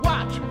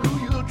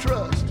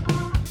trust.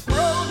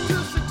 Road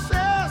to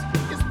success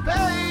is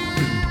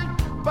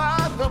paved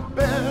by the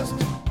best.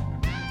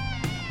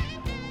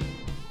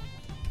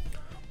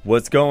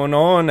 What's going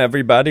on,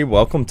 everybody?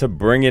 Welcome to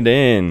Bring It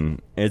In.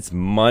 It's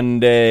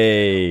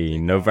Monday,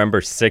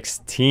 November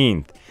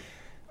 16th.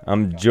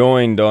 I'm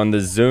joined on the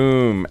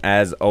Zoom,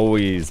 as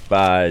always,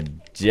 by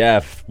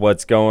Jeff.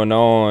 What's going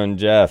on,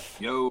 Jeff?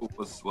 Yo,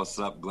 what's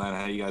up, Glenn?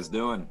 How you guys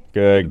doing?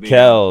 Good.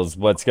 Kels,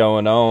 what's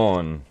going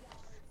on?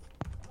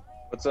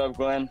 What's up,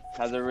 Glenn?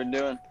 How's everyone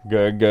doing?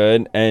 Good,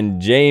 good.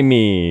 And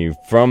Jamie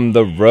from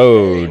the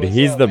road. Hey,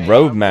 He's up, the man?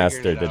 road I'm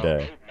master figuring it out.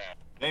 today.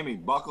 Jamie,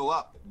 buckle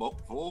up,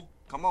 fool.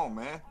 Come on,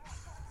 man.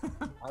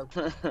 I'm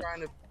trying to figure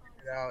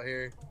it out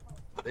here.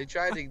 They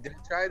tried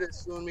to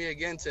sue me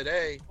again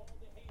today,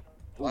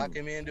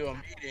 locking me into a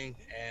meeting,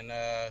 and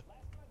I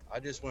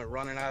just went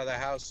running out of the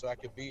house so I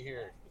could be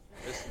here.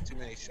 Missing too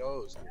many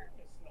shows here.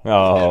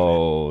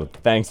 Oh,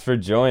 thanks for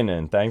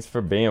joining. Thanks for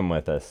being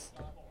with us.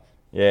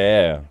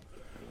 Yeah.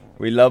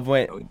 We love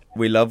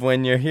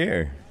when you're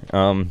here.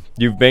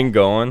 You've been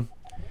going.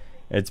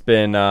 It's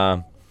been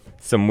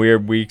some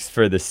weird weeks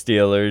for the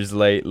Steelers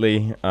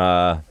lately.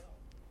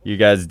 You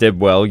guys did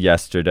well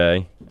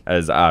yesterday,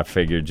 as I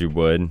figured you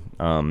would.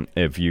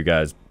 If you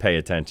guys pay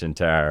attention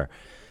to our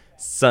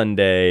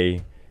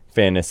Sunday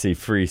fantasy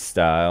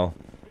freestyle.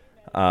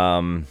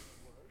 But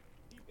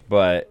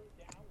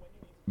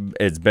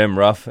it's been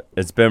rough.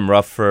 It's been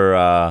rough for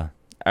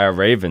our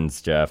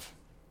Ravens, Jeff.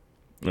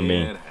 I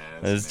mean,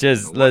 let's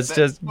just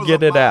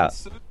get it out.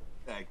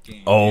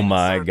 Oh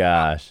my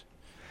gosh.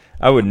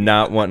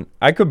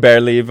 I could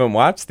barely even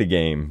watch the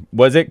game.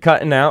 Was it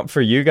cutting out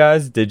for you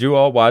guys? Did you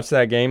all watch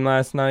that game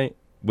last night?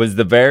 Was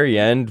the very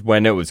end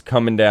when it was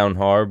coming down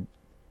hard?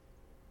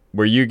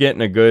 Were you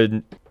getting a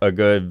good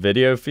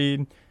video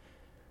feed?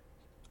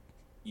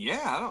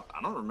 Yeah,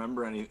 I don't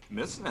remember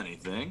missing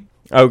anything.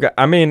 Okay,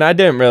 I mean, I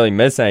didn't really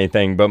miss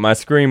anything, but my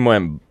screen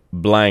went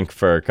blank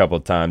for a couple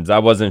times. I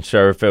wasn't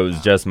sure if it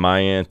was just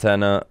my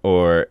antenna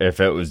or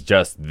if it was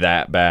just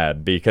that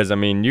bad, because I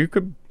mean, you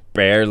could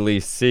barely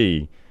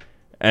see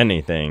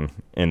anything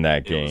in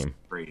that game. It was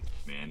great,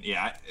 man.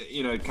 Yeah,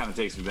 it kind of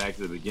takes me back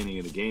to the beginning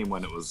of the game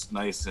when it was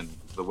nice and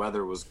the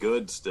weather was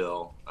good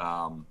still.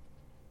 I'm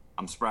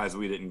surprised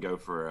we didn't go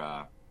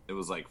for it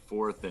was like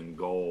 4th and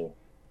goal.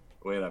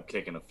 We ended up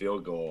kicking a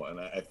field goal, and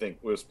I think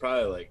it was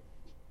probably like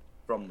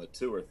from the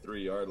 2 or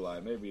 3 yard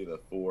line, maybe the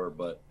 4.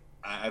 But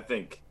I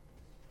think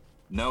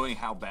knowing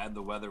how bad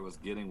the weather was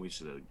getting, we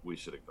should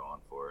have gone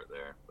for it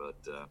there. But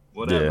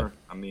whatever. Yeah.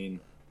 I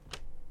mean,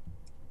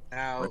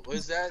 Now,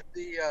 was that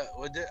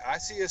I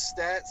see a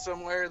stat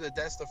somewhere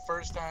that's the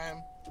first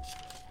time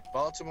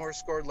Baltimore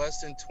scored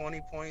less than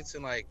 20 points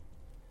in like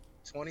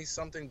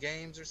 20-something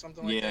games or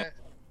something like that?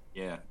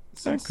 Yeah.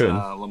 Since could.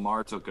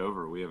 Lamar took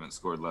over, we haven't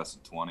scored less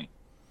than 20.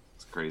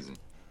 It's crazy.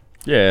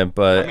 Yeah,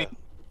 but I mean,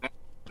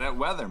 that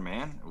weather,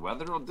 man.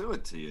 Weather will do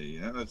it to you.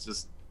 You know, it's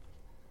just,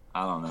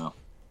 I don't know.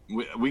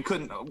 We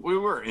couldn't. We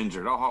were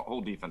injured. Our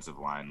whole defensive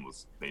line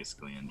was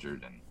basically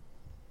injured, and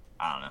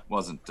I don't know.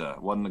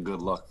 Wasn't a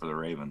good look for the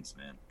Ravens,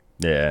 man.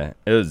 yeah,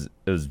 it was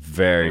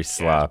very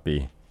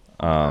sloppy.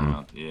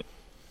 Yeah.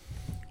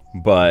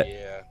 But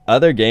Yeah.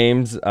 other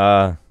games,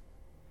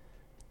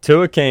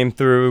 Tua came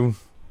through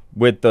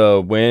with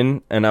the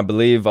win, and I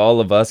believe all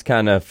of us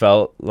kind of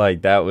felt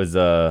like there was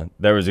a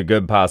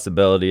good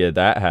possibility of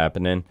that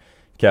happening.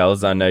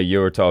 Kels, I know you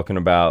were talking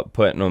about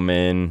putting them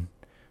in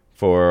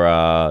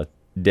for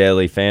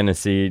daily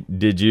fantasy.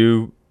 Did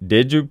you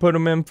put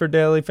them in for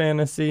daily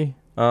fantasy?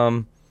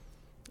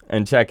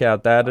 And check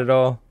out that at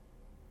all?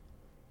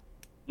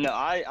 No,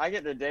 I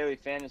get the daily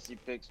fantasy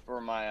picks for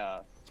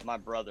my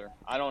brother.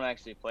 I don't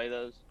actually play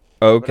those.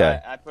 Okay.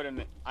 But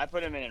I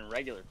put him in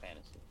regular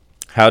fantasy.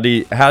 How do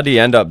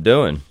you end up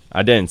doing?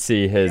 I didn't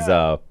see his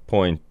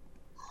point.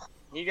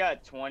 He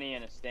got 20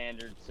 in a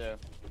standard, so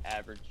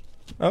average.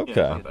 Okay.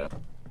 Yeah, not bad.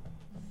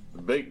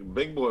 The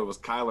big boy was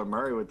Kyler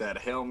Murray with that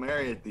Hail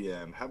Mary at the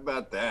end. How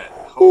about that?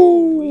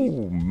 Holy.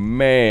 Ooh,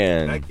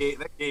 man.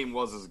 That game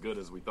was as good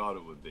as we thought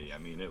it would be. I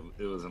mean,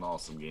 it was an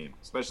awesome game,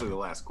 especially the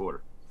last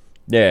quarter.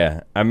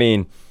 Yeah, I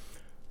mean,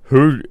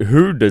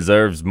 who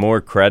deserves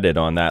more credit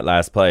on that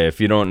last play? If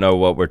you don't know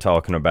what we're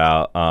talking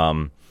about,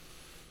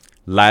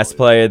 last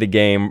play of the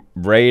game,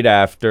 right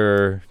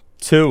after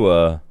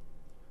Tua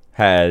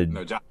had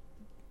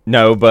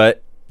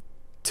but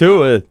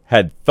Tua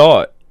had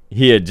thought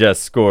he had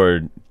just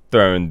thrown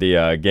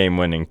the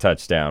game-winning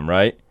touchdown,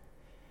 right?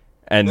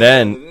 And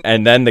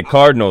then the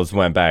Cardinals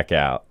went back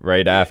out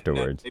right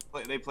afterwards.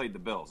 They played the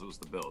Bills. It was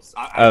the Bills.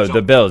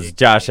 The Bills.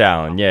 Josh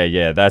Allen.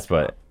 Yeah, that's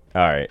what.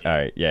 All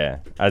right, yeah.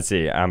 I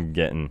see. I'm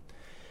getting.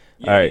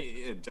 All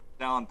right. Josh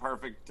Allen,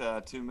 perfect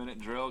 2-minute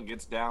drill.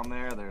 Gets down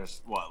there.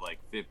 There's, like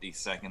 50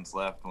 seconds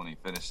left when he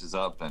finishes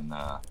up. And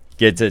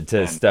gets it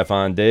to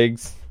Stephon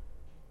Diggs.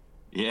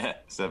 Yeah.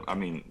 So, I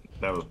mean,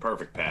 that was a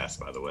perfect pass,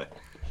 by the way.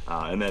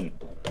 And then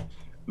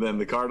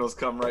the Cardinals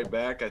come right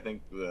back. I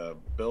think the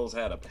Bills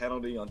had a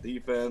penalty on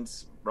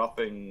defense,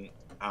 roughing.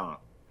 I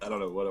don't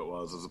know what it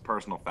was. It was a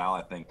personal foul,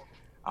 I think.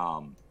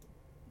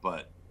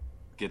 But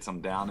gets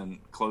them down and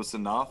close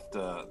enough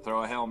to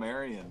throw a Hail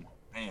Mary, and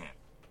man,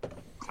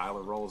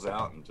 Tyler rolls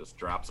out and just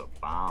drops a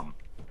bomb.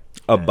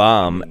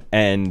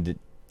 And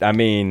I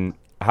mean,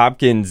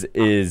 Hopkins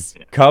is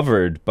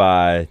covered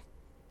by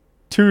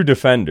 2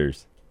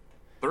 defenders.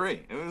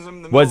 3. It was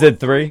in the Was middle it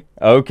 3?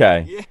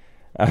 Okay. Yeah.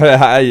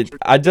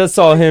 I just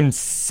saw him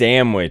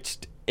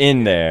sandwiched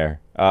in there.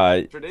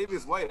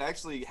 Tre'Davious White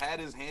actually had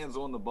his hands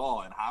on the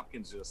ball, and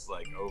Hopkins just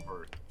like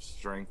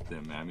overstrengthed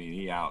him. I mean,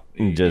 he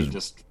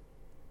just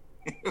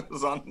it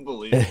was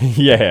unbelievable.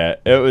 Yeah,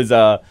 it was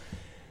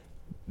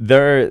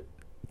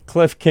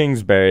Cliff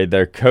Kingsbury,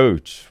 their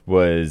coach,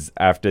 was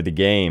after the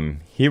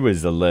game. He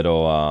was a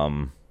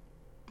little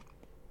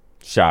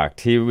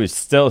shocked. He was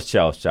still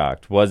shell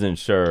shocked. Wasn't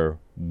sure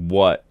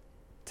what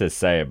to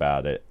say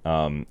about it.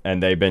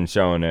 And they've been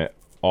showing it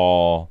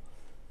all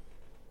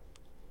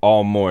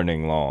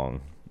morning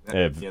long.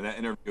 That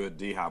interview with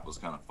D-Hop was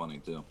kind of funny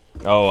too.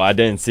 Oh, I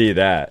didn't see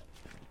that.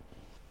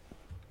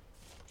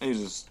 He's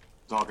just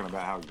talking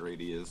about how great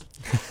he is.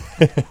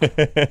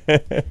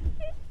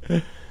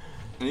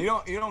 And you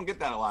don't get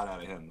that a lot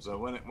out of him. So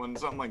when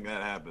something like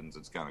that happens,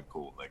 it's kind of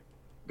cool. Like,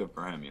 good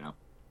for him, you know.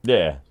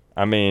 Yeah,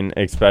 I mean,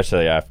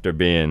 especially after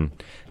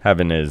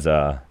having his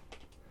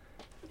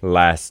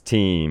last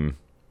team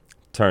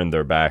turn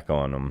their back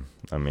on him.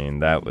 I mean,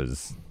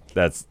 that's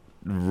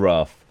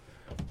rough.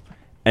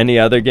 Any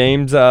other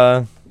games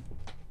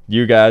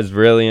you guys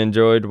really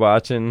enjoyed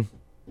watching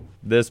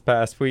this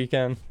past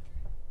weekend?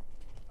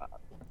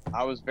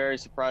 I was very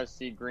surprised to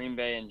see Green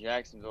Bay and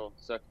Jacksonville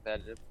so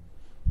competitive.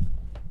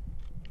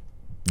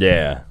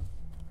 Yeah,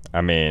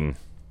 I mean,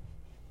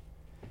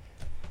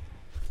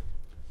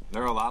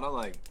 there are a lot of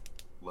like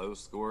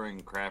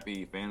low-scoring,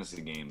 crappy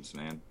fantasy games,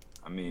 man.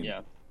 I mean,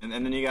 yeah. And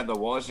then you got the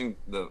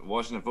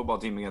Washington football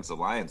team against the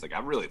Lions. Like, I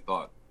really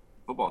thought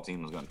the football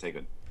team was going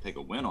to take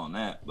a win on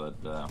that,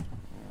 but the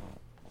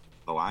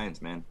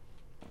Lions, man.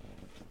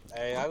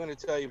 Hey, I'm going to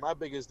tell you, my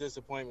biggest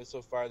disappointment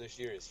so far this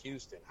year is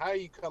Houston. How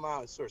you come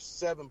out and score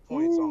 7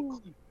 points on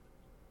Cleveland?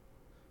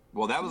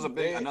 Well, that was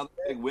another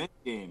big win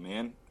game,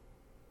 man.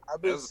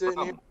 I've been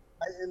sitting here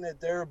fighting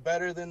that they're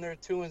better than their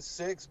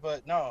 2-6,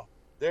 but no,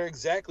 they're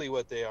exactly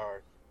what they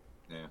are.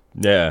 Yeah.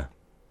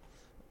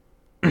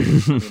 I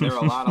mean, there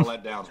are a lot of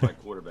letdowns by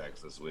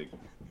quarterbacks this week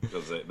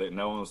because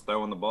no one was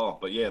throwing the ball.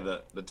 But yeah,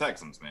 the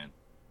Texans, man.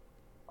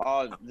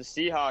 Oh, the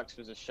Seahawks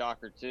was a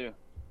shocker too.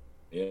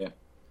 Yeah.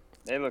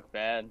 They look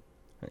bad.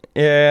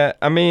 Yeah,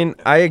 I mean,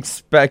 I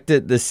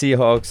expected the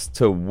Seahawks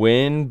to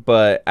win,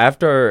 but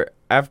after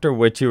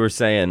what you were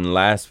saying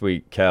last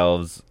week,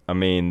 Kelvs, I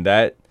mean,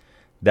 that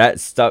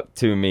stuck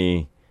to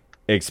me,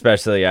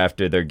 especially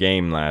after their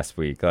game last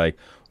week. Like,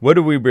 what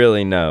do we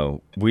really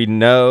know? We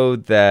know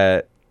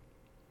that,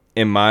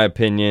 in my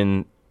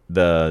opinion,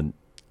 the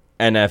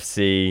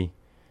NFC,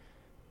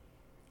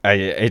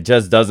 it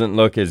just doesn't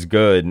look as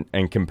good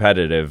and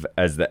competitive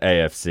as the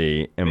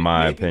AFC, in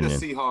my opinion.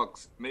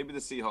 Maybe the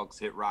Seahawks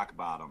hit rock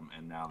bottom,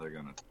 and now they're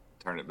going to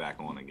turn it back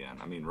on again.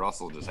 I mean,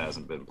 Russell just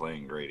hasn't been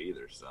playing great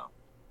either, so.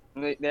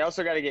 They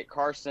also got to get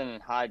Carson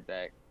and Hyde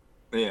back.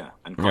 Yeah,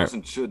 and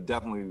Carson should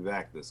definitely be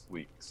back this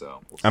week,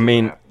 so we'll see I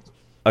mean, what happens.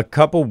 A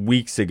couple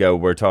weeks ago,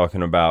 we're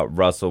talking about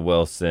Russell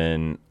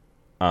Wilson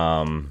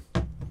in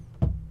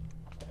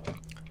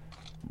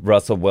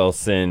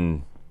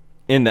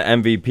the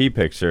MVP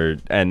picture,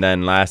 and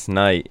then last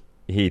night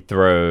he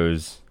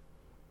throws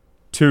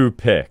 2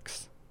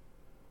 picks.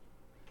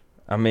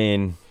 I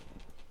mean,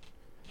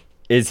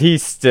 is he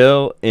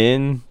still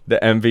in the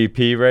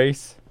MVP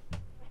race?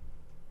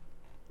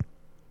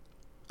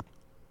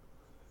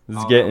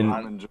 It's getting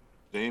I'm enjoying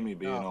Jamie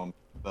being on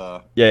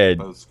both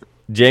screens.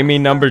 Jamie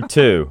number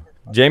 2.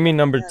 Jamie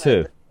number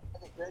 2.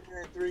 I've been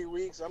here in 3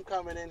 weeks. I'm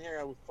coming in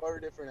here with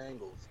 4 different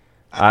angles.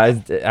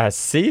 I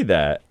see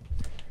that.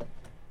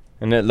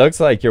 And it looks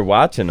like you're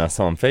watching us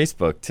on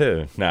Facebook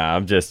too. Nah,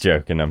 I'm just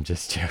joking. All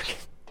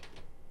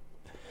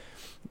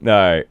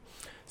right.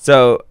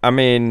 So, I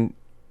mean,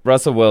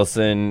 Russell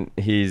Wilson,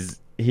 he's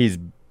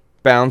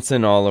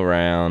bouncing all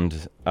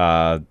around.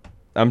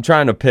 I'm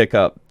trying to pick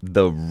up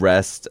the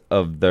rest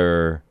of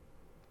their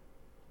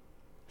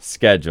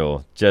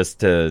schedule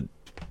just to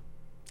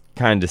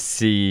kind of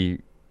see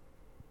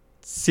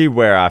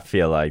where I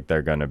feel like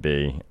they're going to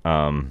be.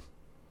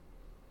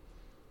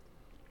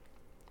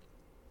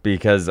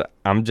 Because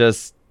I'm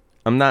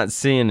not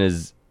seeing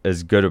as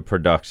good a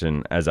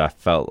production as I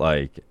felt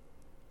like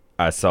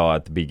I saw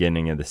at the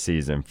beginning of the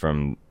season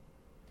from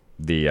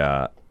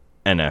the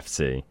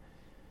NFC.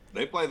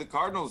 They play the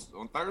Cardinals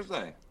on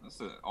Thursday. That's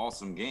an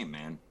awesome game,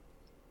 man.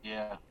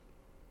 Yeah.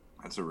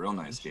 That's a real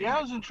nice game.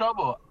 Seattle's in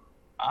trouble.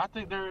 I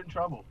think they're in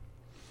trouble.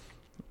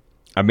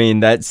 I mean,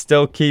 that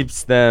still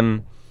keeps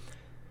them.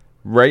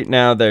 Right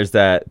now, there's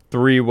that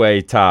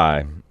 3-way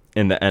tie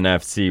in the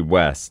NFC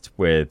West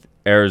with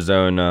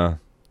Arizona,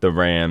 the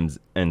Rams,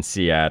 and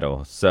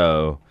Seattle.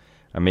 So,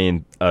 I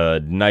mean, a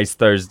nice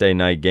Thursday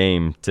night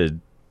game to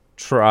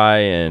try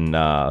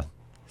and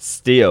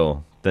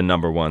steal the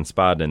number 1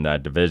 spot in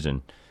that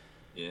division.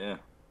 Yeah.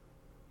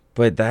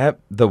 But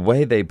the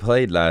way they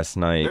played last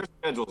night, Their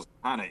schedule's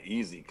kind of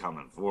easy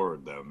coming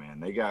forward, though, man.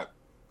 They got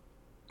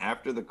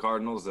after the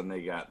Cardinals, then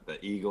they got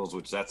the Eagles,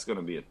 which that's going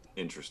to be an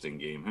interesting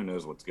game. Who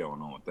knows what's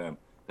going on with them?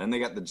 Then they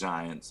got the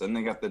Giants. Then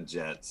they got the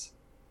Jets.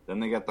 Then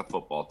they got the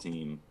football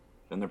team.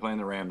 Then they're playing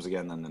the Rams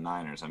again. Then the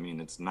Niners. I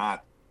mean, it's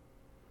not.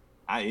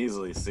 I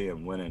easily see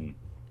them winning.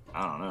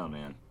 I don't know,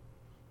 man.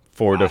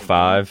 4 to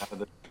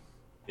 5.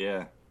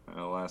 Yeah,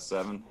 the last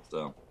 7.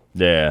 So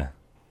Yeah.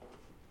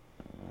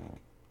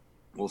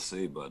 we'll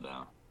see, but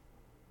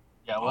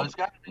Yeah, well, it's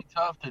got to be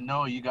tough to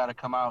know you got to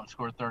come out and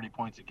score 30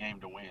 points a game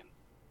to win.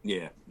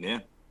 yeah.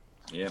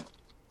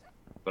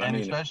 But And I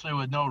mean, especially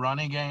with no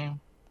running game,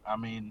 I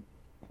mean,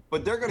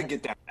 but they're gonna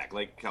get that back,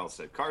 like Cal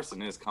said.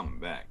 Carson is coming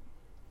back.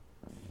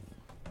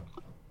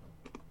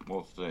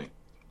 We'll see.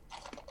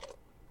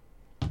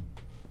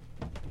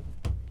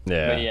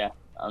 Yeah. But yeah,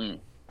 I'm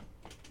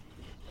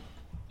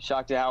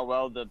shocked at how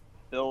well the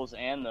Bills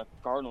and the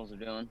Cardinals are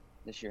doing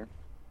this year.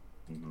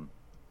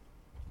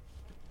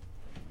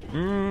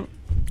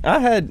 I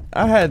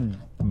had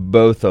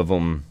both of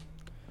them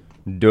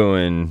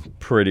doing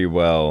pretty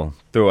well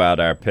throughout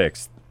our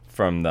picks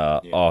from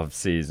the off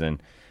season.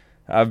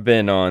 I've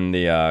been on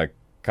the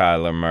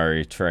Kyler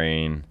Murray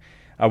train.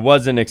 I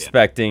wasn't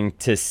expecting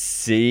to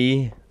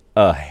see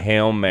a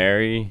Hail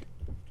Mary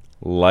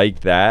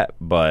like that,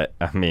 but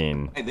I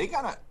mean, Hey, they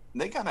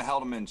kind of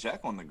held him in check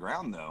on the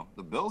ground though.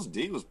 The Bills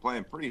D was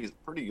playing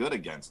pretty good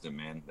against him,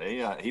 man.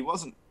 He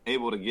wasn't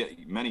able to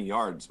get many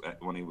yards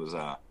when he was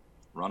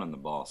running the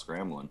ball,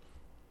 scrambling.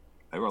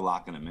 They were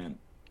locking him in.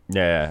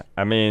 yeah,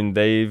 I mean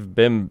they've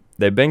been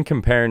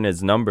comparing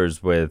his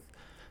numbers with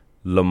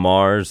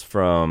Lamar's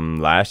from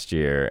last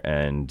year,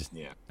 and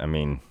Yeah. I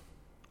mean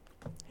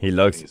he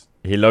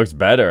looks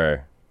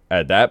better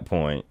at that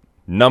point,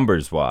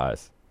 numbers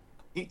wise.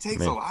 He takes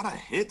Man. a lot of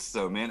hits,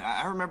 though, man.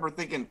 I remember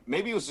thinking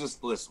maybe it was just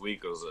this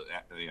week. It was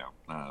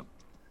a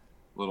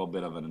little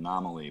bit of an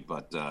anomaly,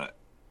 but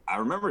I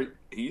remember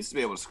he used to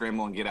be able to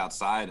scramble and get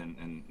outside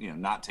and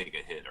not take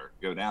a hit or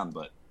go down.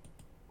 But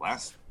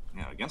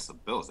against the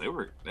Bills, they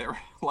were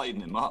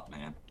lighting him up,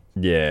 man.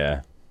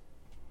 Yeah.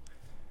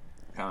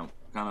 Kind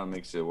of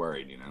makes you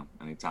worried,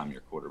 anytime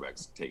your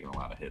quarterback's taking a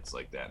lot of hits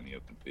like that in the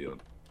open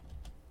field.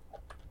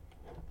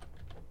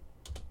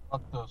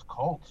 fuck those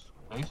Colts.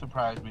 They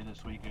surprised me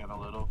this weekend a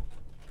little.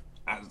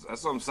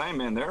 That's what I'm saying,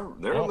 man.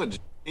 They're a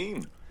legit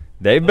team,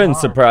 They've They been are,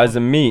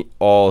 surprising me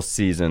all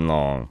season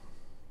long.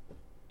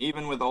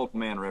 even with Old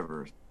Man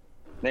Rivers.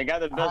 They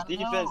got the best I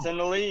know. defense in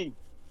the league.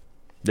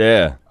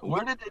 Yeah.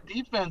 Where did the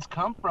defense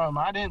come from?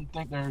 I didn't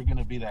think they were going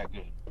to be that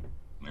good.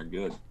 They're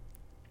good.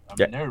 I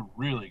Yeah. mean, they're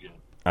really good.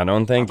 I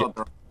don't I think thought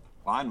their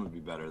line would be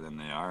better than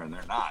they are, and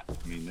they're not.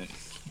 I mean,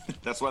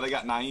 that's why they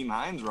got Naeem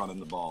Hines running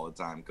the ball all the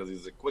time, because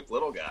he's a quick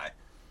little guy.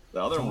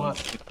 The other So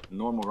ones,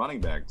 normal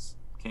running backs,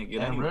 can't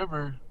get And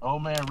any.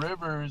 old man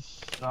Rivers,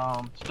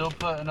 still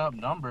putting up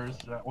numbers.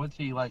 What's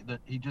he like?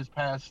 He just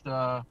passed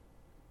Joe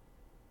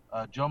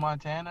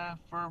Montana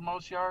for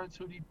most yards.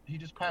 He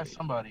just passed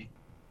somebody?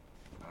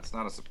 That's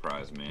not a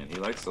surprise, man. He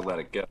likes to let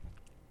it go.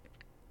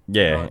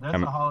 yeah.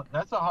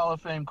 That's a Hall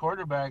of Fame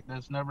quarterback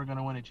that's never going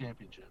to win a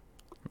championship.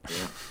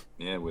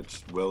 Yeah.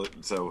 Which will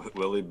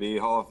he be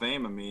Hall of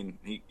Fame? I mean,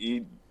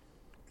 he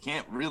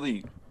can't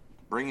really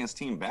bring his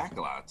team back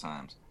a lot of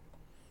times.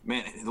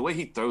 Man, the way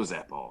he throws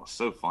that ball is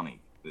so funny.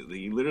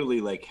 He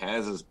literally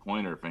has his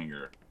pointer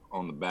finger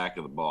on the back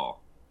of the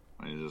ball,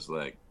 and he's just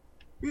like,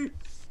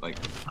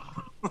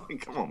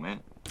 come on, man.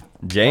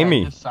 He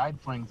Jamie. just side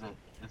flings it.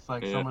 It's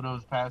like some of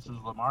those passes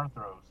Lamar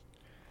throws.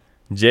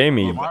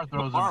 Jamie, Lamar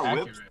throws them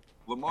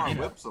Lamar accurate.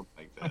 whips him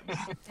like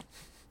that.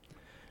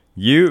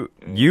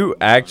 you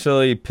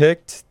actually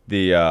picked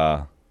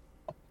the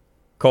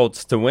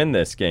Colts to win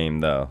this game,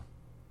 though.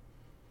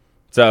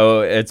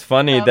 So it's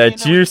funny Yeah, I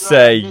that mean, you I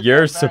say did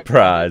you're that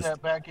surprised. I did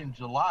that back in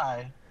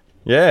July.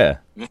 Yeah.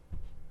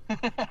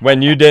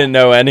 When you didn't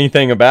know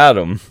anything about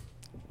him.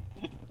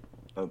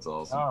 That's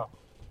awesome. Oh.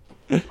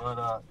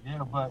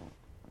 But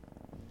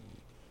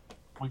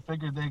we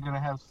figured they're going to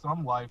have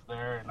some life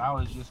there, and I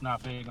was just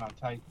not big on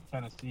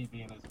Tennessee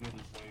being as good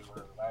as they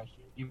were last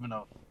year, even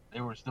though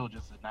they were still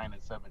just a 9-7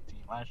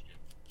 team last year.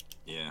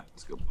 Yeah,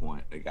 that's a good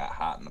point. They got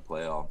hot in the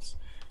playoffs.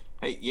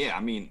 Hey, yeah, I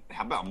mean,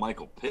 how about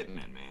Michael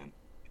Pittman, man?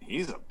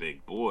 He's a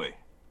big boy.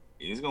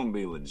 He's going to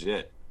be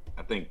legit.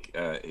 I think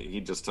he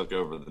just took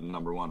over the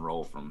 #1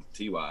 role from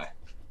T.Y.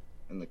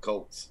 in the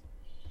Colts.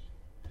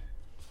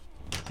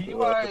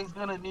 T.Y. is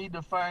going to need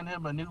to find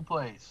him a new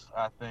place,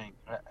 I think.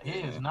 He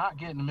is not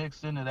getting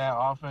mixed into that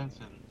offense,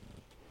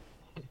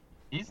 and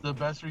he's the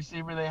best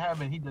receiver they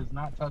have, and he does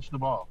not touch the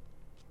ball.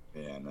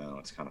 Yeah, no,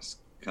 it's kind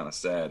of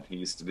sad. He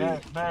used to be.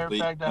 Matter of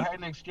fact,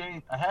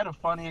 I had a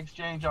funny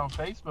exchange on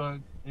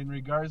Facebook in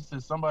regards to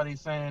somebody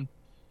saying,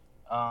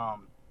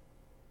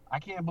 I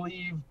can't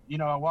believe,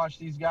 I watch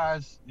these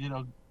guys,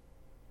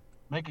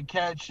 make a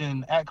catch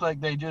and act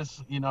like they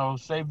just,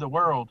 saved the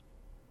world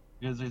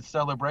because it's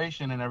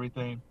celebration and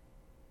everything.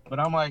 But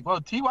I'm like, well,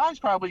 T.Y.'s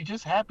probably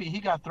just happy he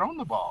got thrown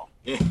the ball.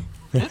 Yeah.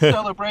 His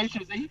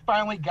celebration is that he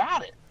finally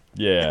got it.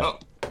 Yeah. Oh,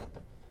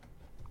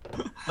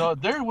 So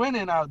they're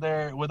winning out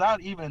there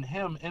without even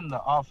him in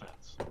the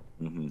offense.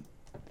 Hmm.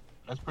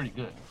 That's pretty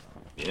good.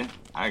 Yeah,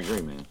 I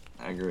agree, man.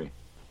 I agree.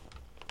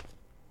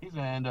 He's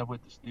gonna end up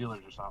with the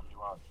Steelers or something. You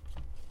watch.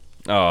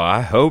 Oh,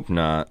 I hope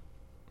not.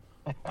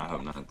 I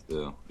hope not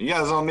too. You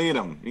guys don't need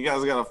him. You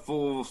guys got a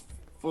full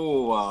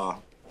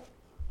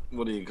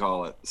what do you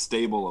call it?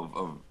 Stable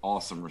of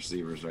awesome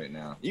receivers right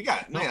now. You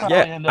got man. Probably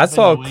Yeah, end I up in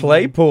saw the wing.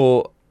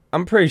 Claypool.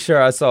 I'm pretty sure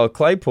I saw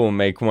Claypool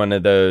make one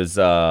of those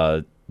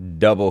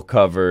double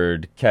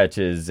covered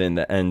catches in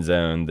the end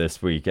zone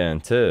this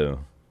weekend too.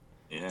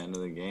 Yeah, end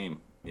of the game.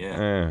 Yeah.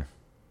 Eh.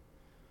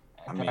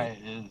 That I guy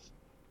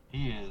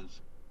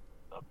is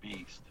a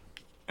beast.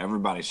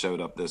 Everybody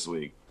showed up this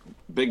week.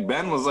 Big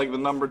Ben was like the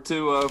number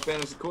 2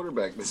 fantasy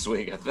quarterback this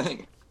week, I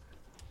think,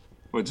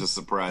 which is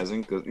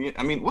surprising. Cause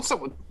I mean, what's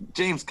up with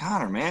James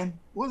Conner, man?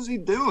 What is he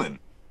doing?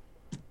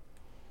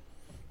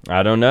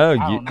 I don't know.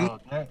 I You,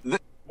 don't know.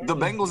 The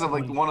Bengals have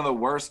like one of the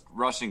worst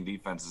rushing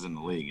defenses in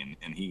the league,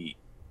 and he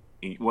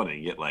what did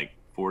he get, like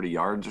 40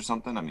 yards or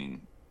something? I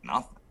mean,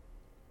 nothing.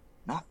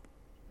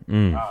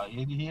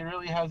 He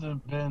really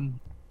hasn't been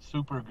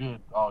super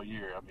good all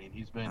year. I mean,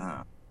 he's been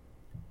Uh,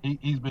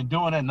 he's been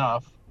doing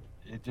enough.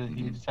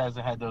 He just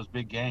hasn't had those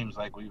big games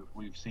like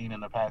we've seen in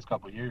the past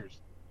couple of years.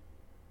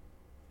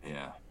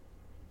 yeah.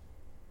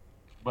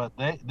 But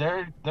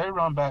they're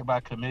run back by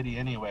committee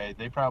anyway.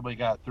 They probably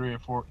got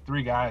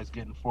three guys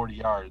getting 40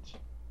 yards,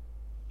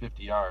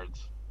 50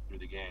 yards through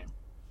the game.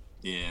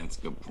 Yeah, that's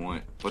a good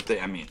point. But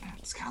I mean,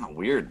 it's kind of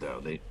weird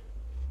though. It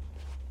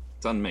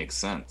doesn't make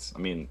sense. I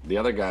mean, the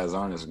other guys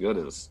aren't as good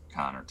as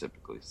Connor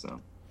typically. So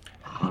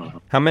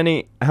how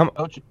many?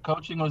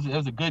 Coaching was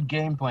a good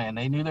game plan.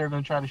 They knew they were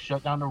going to try to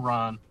shut down the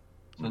run,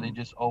 so they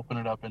just open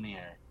it up in the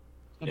air.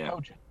 Good Yeah.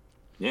 coaching.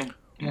 yeah,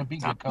 Can't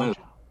beat good Tomlin-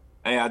 coaching.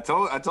 Hey, I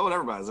told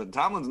everybody, I said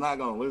Tomlin's not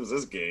going to lose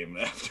this game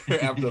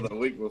after the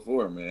week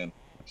before, man.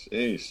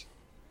 Sheesh.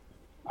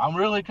 I'm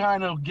really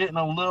kind of getting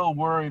a little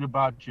worried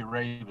about your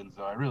Ravens,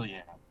 though. I really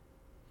am.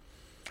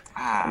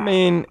 I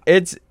mean,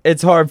 it's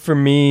hard for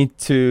me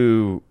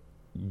to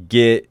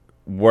get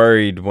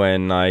worried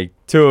when like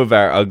 2 of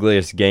our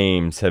ugliest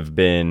games have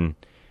been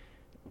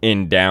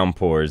in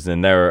downpours,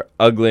 and they're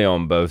ugly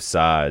on both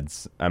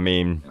sides. I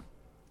mean,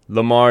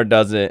 Lamar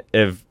doesn't.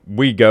 If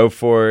we go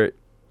for it,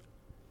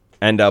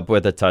 end up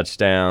with a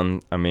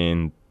touchdown, I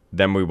mean,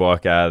 then we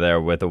walk out of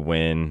there with a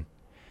win.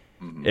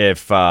 Mhm.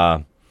 If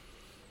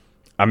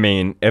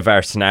if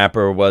our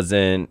snapper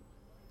wasn't,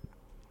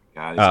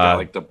 God, he's got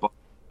like the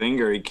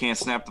finger. He can't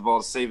snap the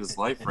ball to save his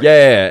life. Right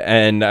yeah,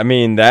 and I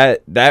mean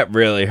that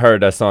really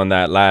hurt us on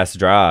that last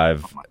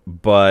drive.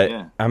 But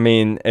Yeah. I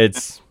mean,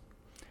 it's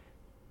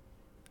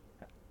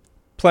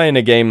playing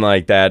a game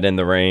like that in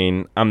the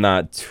rain. I'm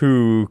not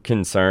too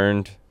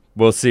concerned.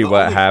 We'll see The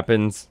what only-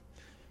 happens.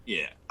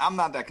 Yeah, I'm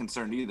not that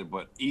concerned either,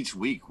 but each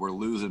week we're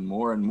losing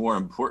more and more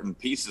important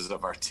pieces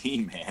of our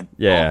team, man.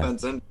 Yeah.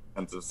 Offense and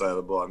defensive side of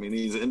the ball. I mean,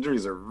 these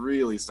injuries are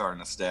really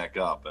starting to stack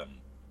up, and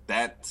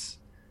that's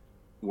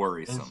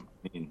worrisome.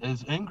 I mean,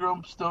 Is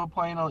Ingram still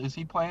playing? Is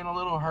he playing a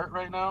little hurt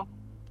right now?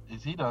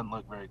 He doesn't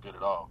look very good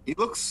at all. he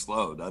looks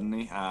slow, doesn't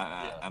he?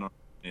 I don't.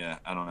 Yeah,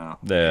 I don't know.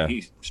 Yeah.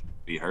 He should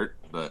be hurt,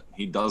 but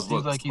he does Seems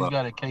look like slow. he's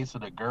got a case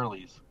of the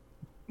girlies.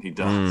 He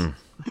does.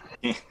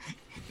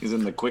 He's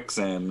in the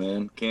quicksand,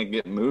 man. Can't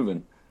get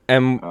moving.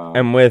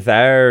 And with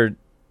our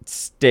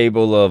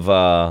stable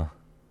of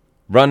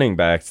running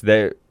backs,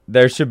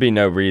 there should be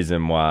no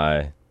reason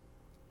why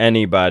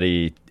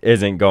anybody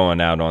isn't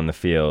going out on the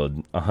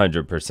field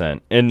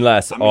 100%,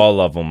 unless I mean, all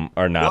of them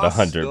are not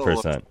Gus still 100%.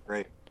 looks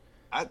great.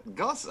 I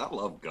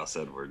love Gus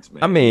Edwards,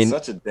 man. I mean, he's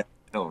such a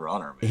downhill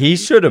runner, man. He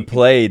should have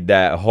played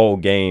that whole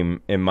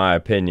game, in my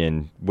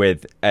opinion,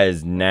 with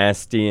as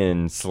nasty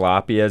and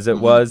sloppy as it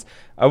was.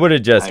 I would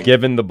have just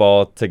given the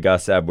ball to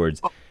Gus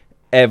Edwards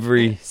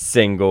every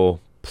single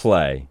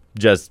play,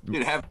 just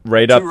You'd have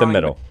right two up the running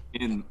middle.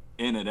 backs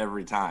in it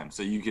every time,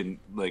 so you can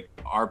like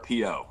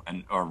RPO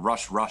or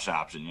rush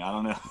option. I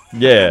don't know.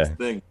 Yeah. That's the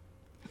thing.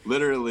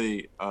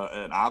 Literally,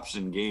 an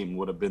option game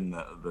would have been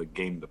the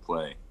game to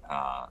play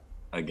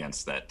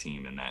against that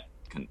team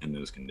in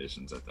those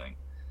conditions. I think.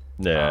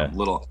 Yeah.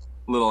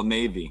 Little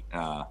Navy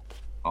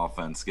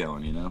offense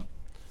going. You know.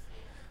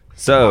 How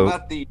So,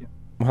 about the? Can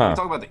we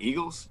talk about the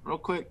Eagles real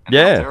quick? And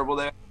Yeah. How terrible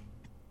they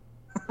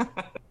are?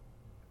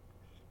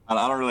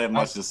 I don't really have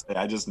much to say.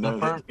 I just know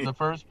The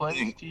first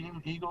place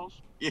team,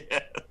 Eagles. Yeah.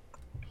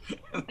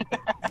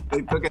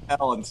 They took an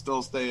L and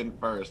still stay in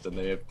first, and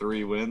they have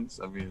 3 wins.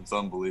 I mean, it's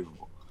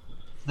unbelievable.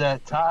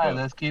 That tie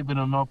that's keeping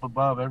them up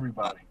above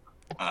everybody.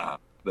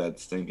 That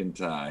stinking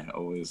tie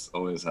always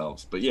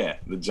helps. But yeah,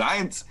 the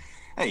Giants.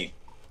 Hey,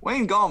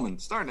 Wayne Gallman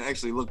starting to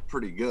actually look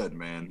pretty good,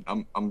 man.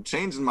 I'm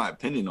changing my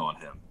opinion on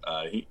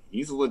him.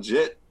 He's a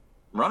legit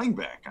running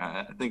back.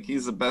 I think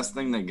he's the best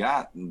thing they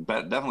got.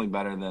 Definitely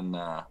better than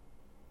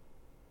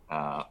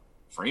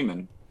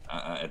Freeman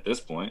at this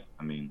point.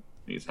 I mean,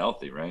 he's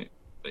healthy, right?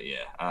 But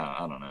yeah,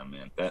 I don't know,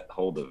 man. That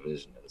whole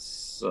division is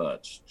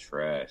such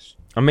trash.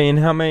 I mean,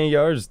 how many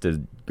yards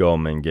did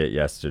Goldman get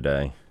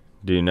yesterday?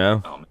 Do you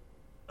know?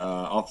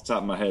 Off the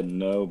top of my head,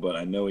 no, but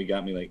I know he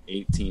got me like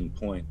 18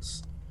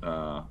 points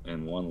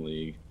in one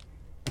league.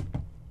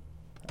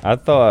 I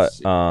thought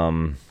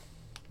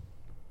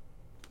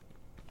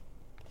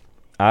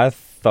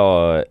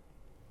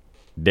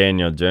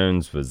Daniel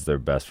Jones was their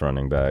best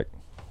running back.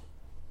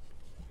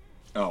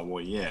 Oh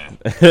well, yeah.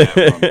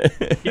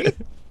 Yeah,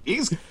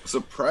 he's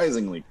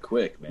surprisingly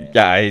quick, man.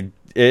 Yeah,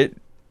 it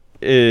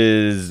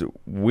is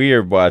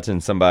weird watching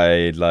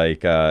somebody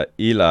like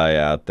Eli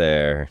out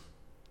there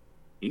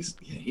He's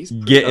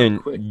pretty darn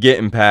quick.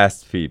 getting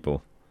past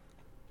people.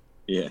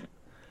 Yeah.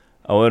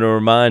 I want to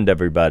remind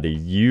everybody,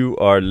 you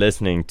are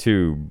listening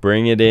to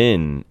Bring It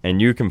In,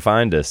 and you can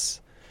find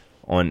us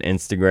on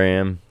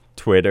Instagram,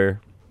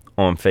 Twitter,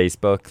 on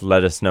Facebook.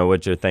 Let us know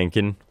what you're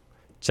thinking.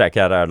 Check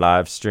out our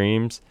live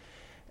streams,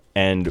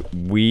 and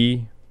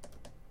we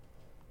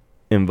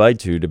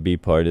invite you to be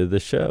part of the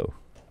show.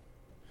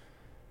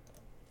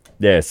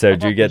 Yeah, so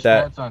did you get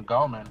that? Stats on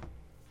Gallman.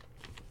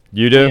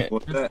 You do? Yeah.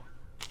 What's that?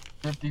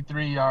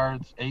 53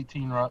 yards,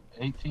 18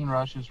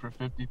 rushes for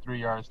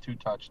 53 yards, 2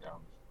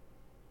 touchdowns.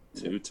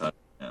 2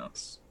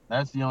 touchdowns.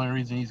 That's the only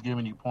reason he's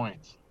giving you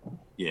points.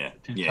 Yeah,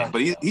 Two yeah. But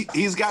touchdowns.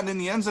 he's gotten in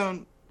the end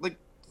zone like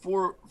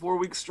four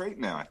weeks straight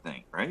now, I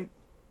think, right?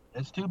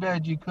 It's too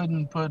bad you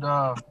couldn't put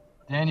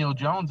Daniel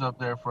Jones up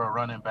there for a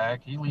running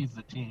back. He leads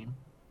the team.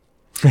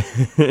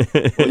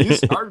 Well, you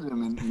started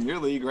him in your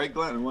league, right,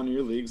 Glenn? In one of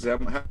your leagues. How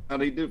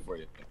did he do for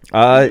you? He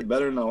did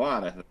better than a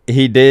lot, I think.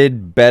 He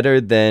did better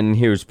than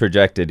he was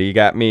projected. He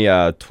got me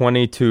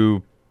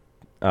 22.16.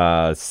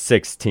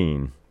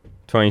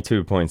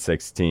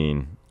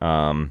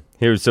 22.16.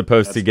 He was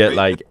supposed to That's get great.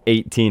 like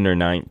 18 or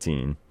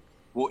 19.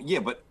 Well, yeah,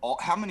 but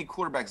how many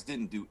quarterbacks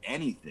didn't do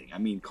anything? I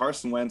mean,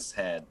 Carson Wentz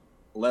had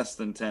less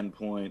than 10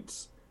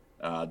 points.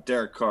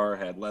 Derek Carr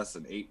had less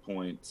than 8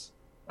 points.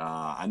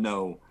 I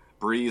know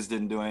Breeze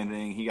didn't do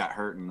anything. He got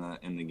hurt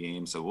in the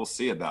game, so we'll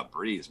see about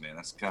Breeze, man.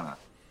 It's a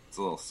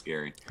little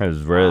scary.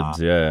 His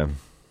ribs, yeah.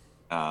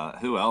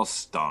 Who else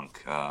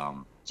stunk?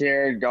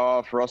 Jared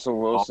Goff, Russell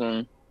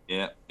Wilson.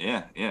 Yeah.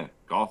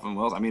 Golf and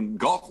Wells. I mean,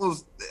 Golf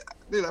was,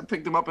 dude. I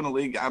picked him up in the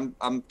league.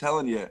 I'm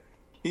telling you,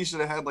 he should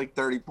have had like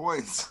 30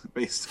 points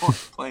based on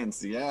playing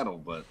Seattle,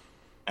 but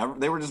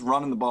they were just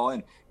running the ball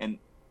in, and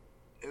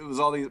it was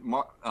all these.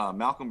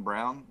 Malcolm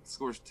Brown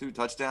scores 2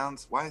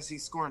 touchdowns. Why is he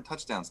scoring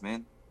touchdowns,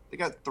 man? They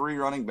got 3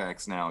 running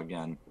backs now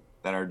again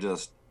that are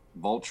just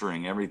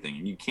vulturing everything,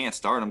 and you can't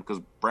start them because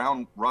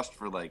Brown rushed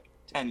for like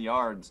 10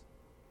 yards,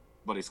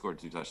 but he scored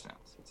 2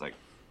 touchdowns. It's like,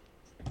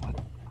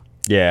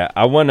 Yeah,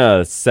 I want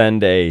to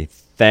send a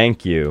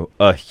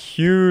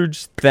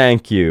huge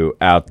thank you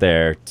out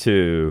there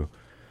to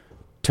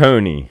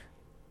Tony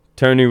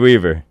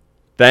Weaver.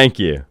 Thank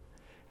you.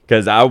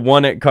 Because I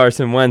wanted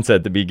Carson Wentz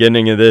at the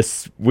beginning of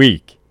this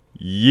week.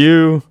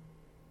 You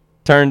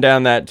turned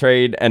down that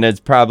trade, and it's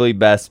probably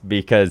best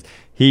because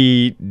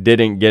he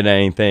didn't get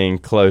anything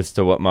close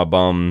to what my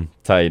bum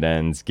tight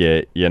ends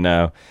get, you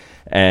know.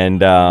 And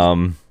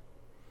well,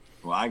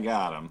 I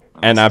got him,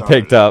 and I started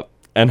picked it. up,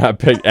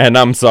 and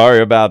I'm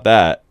sorry about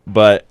that,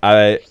 but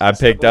I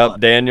picked up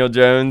Daniel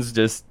Jones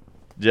just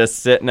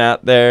sitting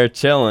out there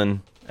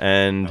chilling,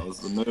 and That was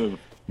the move.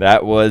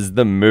 that was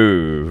the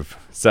move.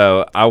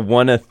 So I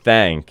want to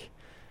thank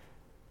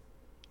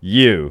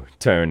you,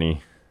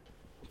 Tony,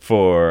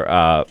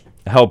 for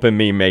helping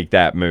me make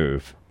that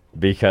move,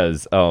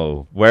 because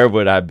where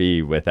would I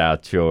be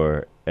without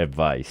your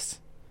advice?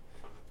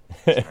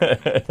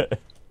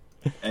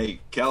 Hey,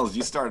 Kels,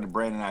 you started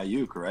Brandon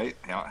Ayuk, right?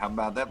 How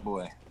about that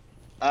boy?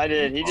 I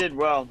did. He did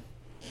well,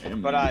 Yeah,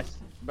 but man.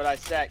 I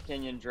sat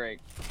Kenyon Drake,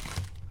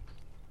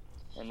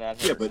 and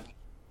that Yeah, hurt.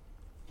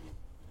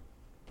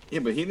 but he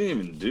didn't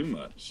even do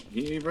much.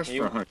 He rushed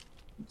for 100.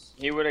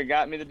 He would have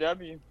got me the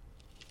W.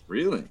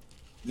 Really?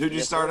 Who'd you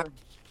Yes, start sir. at?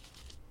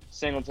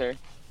 Singletary.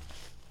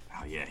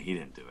 Oh yeah, he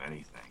didn't do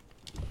anything.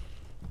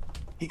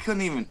 He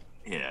couldn't even.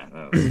 Yeah,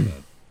 that was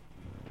bad.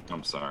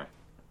 I'm sorry.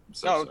 I'm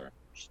so No. sorry.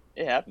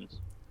 It happens.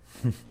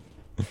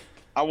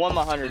 I won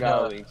my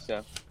 $100 league,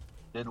 so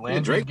Did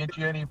Landry Drake- get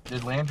you any?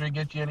 Did Landry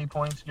get you any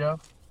points, Joe?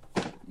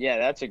 yeah,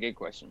 that's a good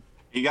question.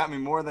 He got me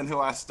more than who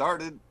I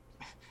started.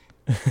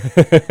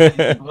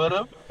 Would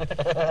have.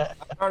 I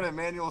started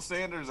Emmanuel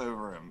Sanders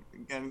over him,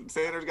 and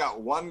Sanders got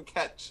 1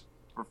 catch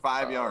for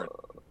 5 yards.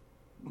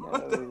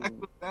 What the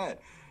heck was that?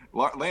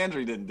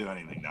 Landry didn't do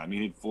anything. Though. I mean,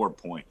 he had 4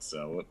 points,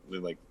 so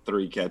with like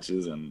 3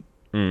 catches and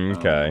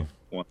Okay.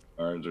 1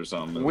 yards or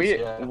something. It was- Weird,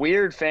 Yeah.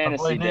 weird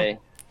fantasy Nick. day.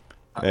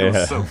 It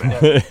was so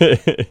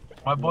bad.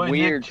 My boy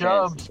Weird Nick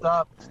Chubb fantasy.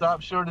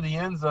 stopped short of the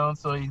end zone,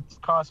 so he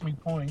cost me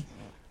points.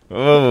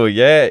 Oh,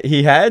 yeah,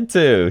 he had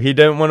to. He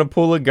didn't want to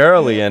pull a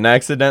girly and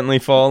accidentally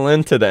fall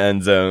into the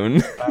end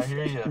zone. I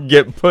hear you.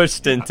 Get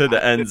pushed into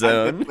the end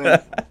zone.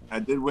 I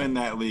did win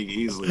that league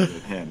easily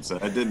with him, so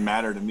it didn't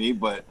matter to me.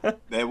 But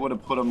they would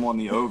have put him on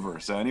the over.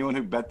 So anyone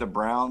who bet the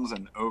Browns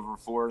and over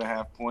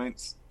 4.5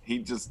 points, he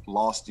just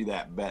lost you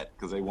that bet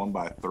because they won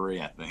by 3,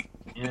 I think.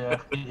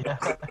 Yeah.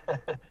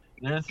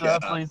 There's Yeah.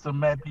 definitely some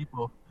mad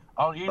people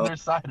on either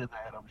side of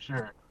that, I'm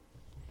sure.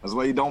 That's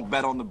why you don't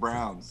bet on the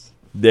Browns.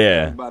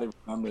 Yeah. Everybody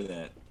remember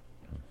that.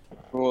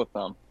 Rule of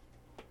thumb.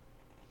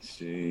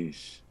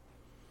 Sheesh.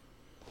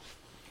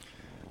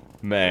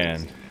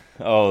 Man.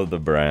 Oh, the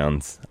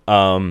Browns.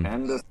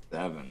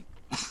 10-7.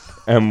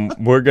 And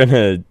we're going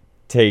to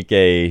take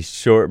a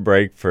short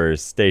break for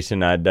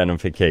station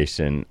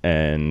identification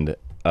and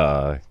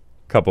a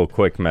couple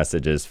quick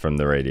messages from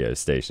the radio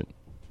station.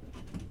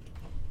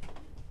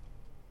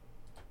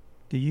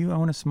 Do you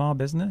own a small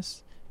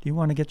business? Do you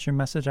want to get your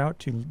message out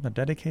to a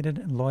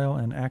dedicated, loyal,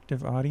 and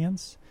active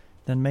audience?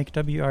 Then make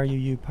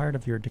WRUU part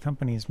of your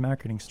company's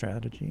marketing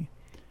strategy.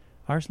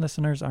 Our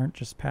listeners aren't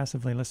just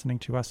passively listening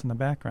to us in the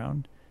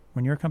background.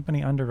 When your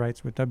company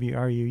underwrites with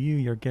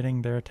WRUU, you're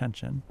getting their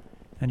attention.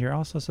 And you're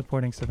also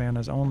supporting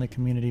Savannah's only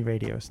community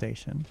radio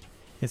station.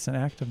 It's an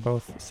act of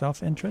both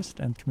self-interest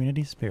and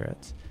community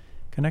spirit.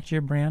 Connect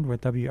your brand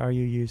with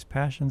WRUU's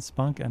passion,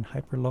 spunk, and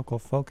hyper-local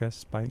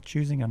focus by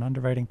choosing an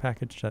underwriting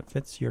package that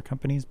fits your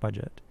company's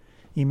budget.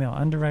 Email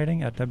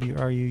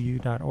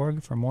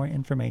underwriting@wruu.org for more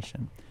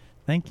information.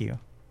 Thank you.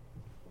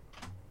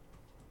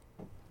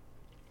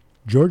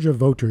 Georgia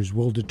voters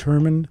will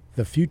determine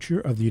the future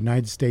of the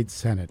United States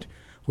Senate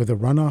with a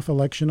runoff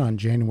election on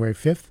January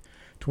 5th,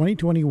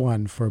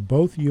 2021 for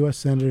both U.S.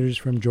 Senators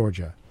from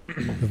Georgia.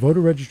 The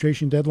voter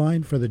registration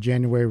deadline for the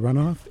January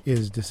runoff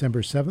is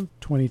December 7th,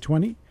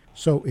 2020.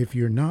 So if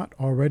you're not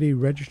already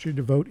registered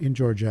to vote in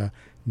Georgia,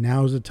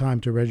 now's the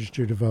time to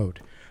register to vote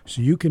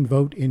so you can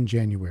vote in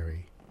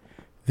January.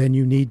 Then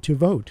you need to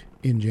vote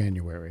in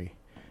January.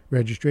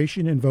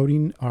 Registration and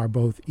voting are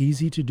both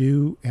easy to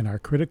do and are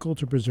critical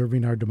to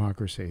preserving our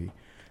democracy.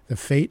 The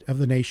fate of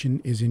the nation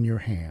is in your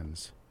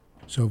hands.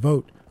 So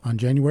vote on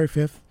January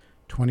 5th,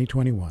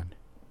 2021.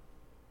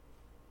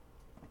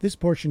 This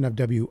portion of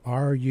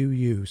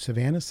WRUU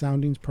Savannah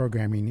Soundings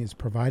programming is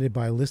provided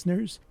by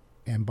listeners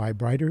and by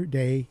Brighter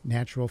Day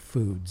Natural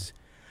Foods.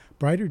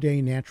 Brighter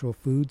Day Natural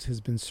Foods has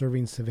been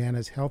serving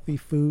Savannah's healthy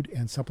food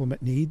and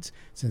supplement needs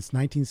since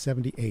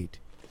 1978.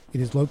 It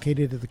is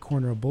located at the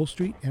corner of Bull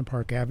Street and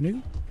Park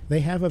Avenue.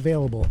 They have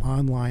available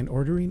online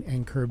ordering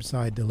and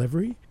curbside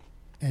delivery,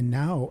 and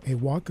now a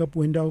walk-up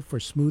window for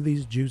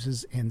smoothies,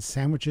 juices, and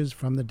sandwiches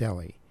from the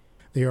deli.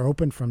 They are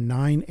open from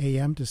 9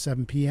 a.m. to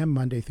 7 p.m.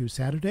 Monday through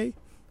Saturday,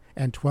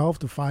 and 12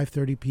 to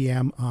 5:30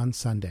 p.m. on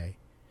Sunday.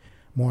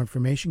 More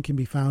information can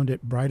be found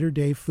at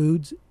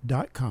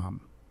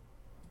brighterdayfoods.com.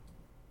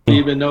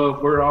 Even know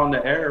if we're on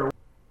the air.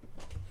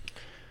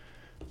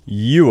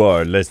 You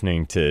are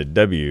listening to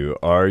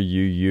WRUU-LP,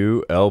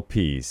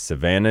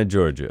 Savannah,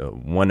 Georgia,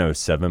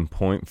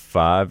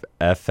 107.5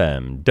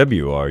 FM,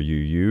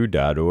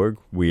 WRUU.org.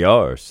 We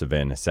are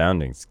Savannah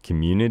Soundings,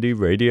 community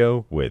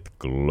radio with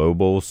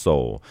global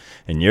soul.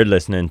 And you're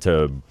listening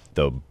to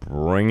the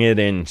Bring It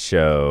In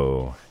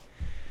Show.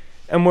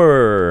 And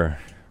we're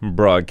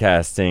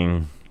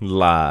broadcasting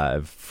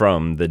live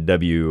from the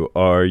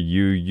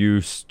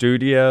WRUU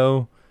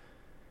studio,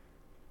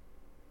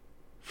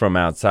 from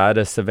outside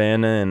of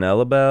Savannah and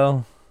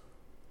Ellabelle,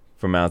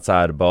 from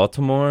outside of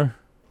Baltimore,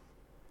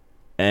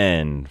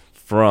 and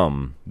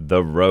from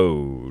the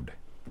road.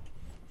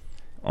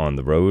 On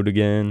the road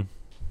again.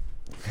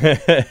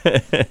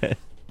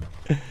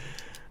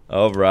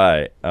 All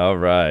right.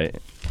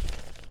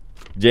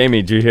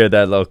 Jamie, did you hear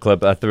that little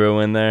clip I threw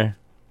in there?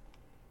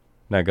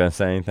 Not going to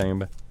say anything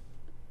about it?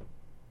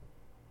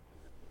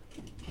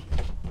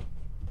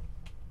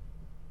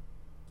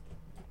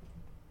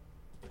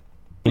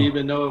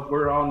 Even know if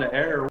we're on the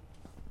air.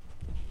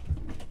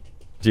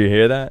 Did you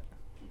hear that?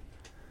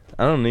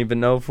 I don't even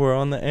know if we're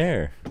on the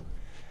air.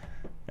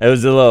 It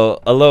was a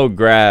little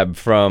grab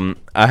from,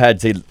 I had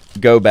to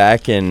go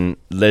back and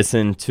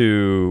listen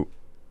to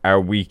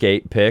our week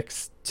 8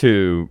 picks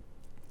to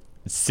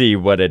see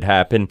what had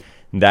happened.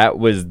 That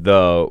was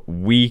the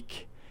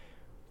week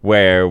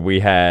where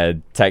we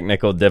had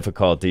technical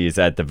difficulties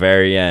at the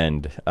very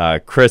end.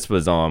 Chris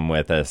was on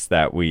with us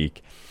that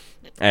week.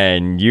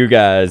 And you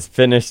guys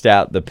finished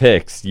out the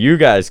picks. You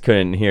guys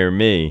couldn't hear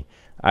me.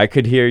 I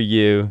could hear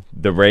you.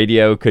 The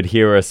radio could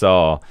hear us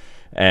all.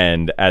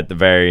 And at the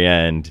very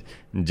end,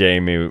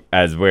 Jamie,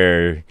 as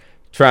we're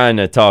trying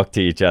to talk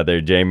to each other,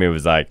 Jamie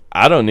was like,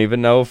 I don't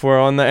even know if we're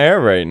on the air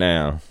right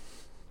now.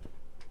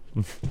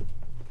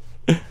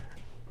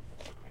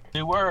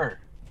 We were.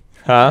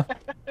 Huh?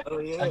 Oh,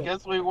 yeah. I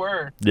guess we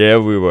were. Yeah,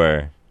 we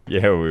were.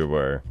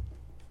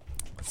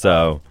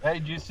 So, Hey,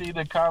 did you see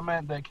the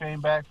comment that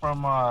came back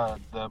from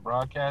the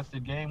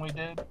broadcasted game we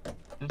did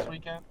this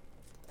weekend?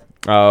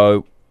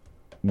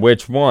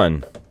 which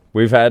one?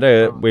 We've had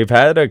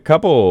a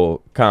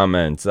couple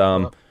comments.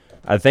 I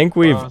think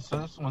we've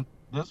So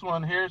this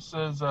one here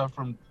says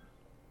from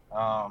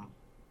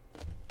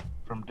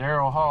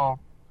Daryl Hall,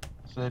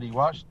 said he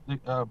watched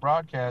the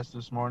broadcast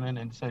this morning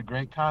and said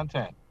great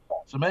content.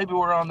 So maybe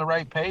we're on the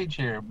right page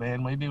here,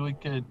 man. Maybe we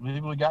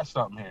got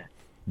something here.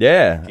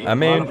 yeah. I A lot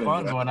mean, of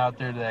fun going out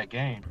there to that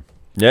game.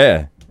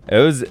 yeah. I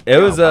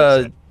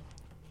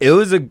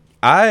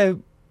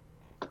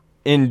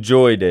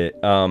enjoyed it.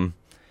 I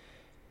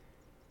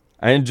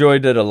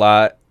enjoyed it a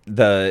lot.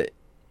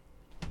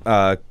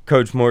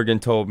 Coach Morgan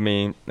told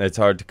me it's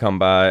hard to come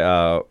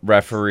by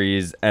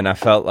referees, and I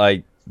felt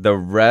like the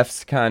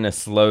refs kind of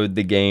slowed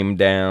the game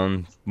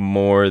down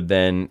more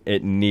than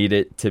it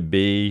needed to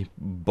be,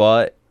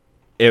 but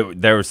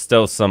there was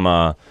still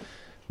some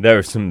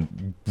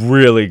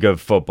really good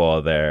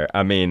football there.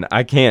 I mean,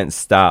 I can't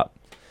stop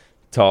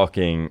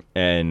talking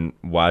and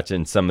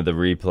watching some of the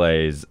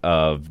replays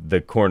of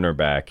the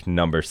cornerback,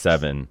 number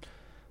 7.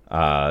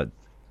 What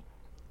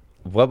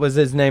was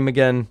his name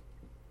again?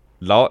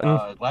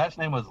 Lawton? Last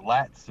name was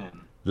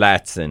Latson.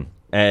 Latson.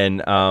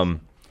 And,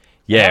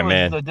 That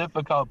man. was the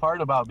difficult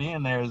part about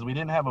being there is we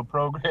didn't have a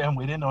program.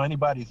 We didn't know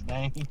anybody's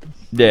names.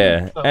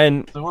 Yeah.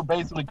 So we're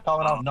basically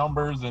calling out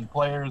numbers and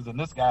players and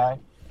this guy.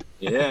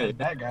 Yeah.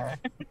 That guy.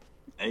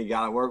 And you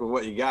got to work with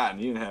what you got,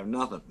 and you didn't have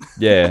nothing.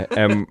 Yeah.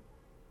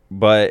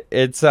 But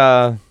it's,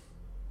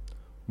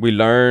 we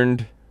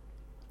learned,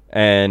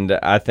 and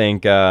I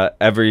think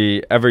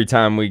every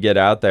time we get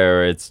out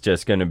there, it's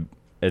just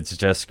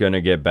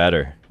gonna get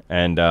better.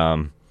 And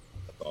That's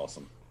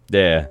awesome.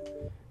 yeah,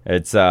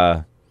 it's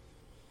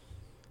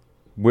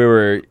we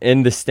were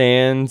in the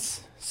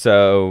stands,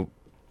 so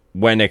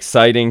when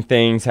exciting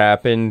things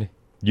happened,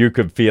 you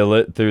could feel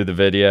it through the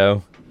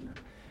video.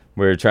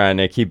 We were trying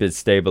to keep it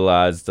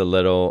stabilized a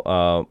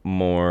little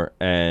more,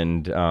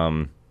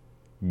 and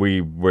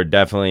we were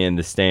definitely in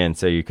the stand,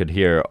 so you could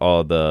hear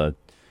all the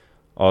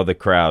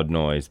crowd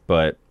noise.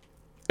 But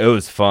it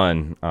was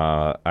fun.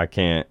 I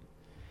can't.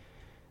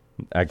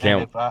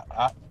 And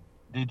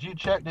did you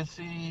check to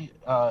see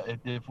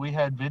if we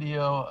had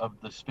video of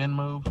the spin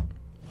move?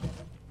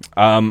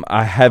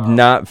 I have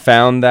not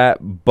found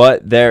that,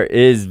 but there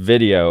is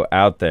video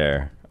out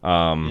there.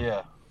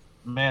 Yeah,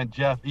 man,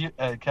 Jeff,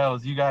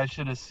 Kels, you guys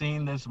should have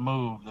seen this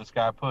move this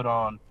guy put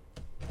on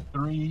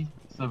 3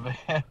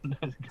 Savannah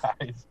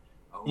guys.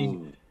 He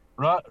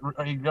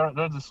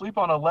runs a sweep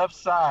on the left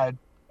side,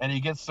 and he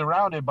gets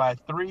surrounded by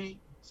 3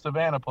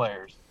 Savannah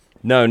players.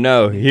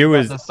 No, he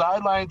was the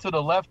sideline to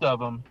the left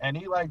of him, and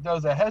he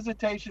does a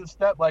hesitation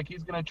step like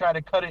he's gonna try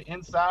to cut it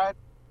inside,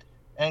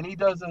 and he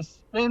does a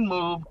spin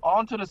move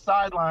onto the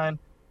sideline,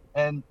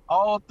 and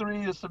all 3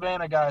 of the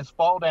Savannah guys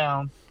fall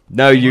down.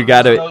 No, you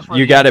got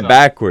it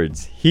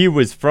backwards. He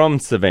was from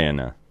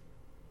Savannah.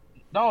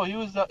 No, it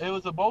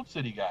was a Bolt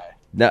City guy.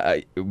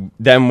 No,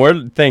 then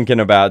we're thinking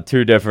about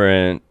 2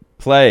 different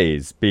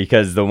plays,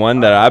 because the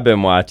one that I've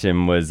been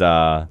watching was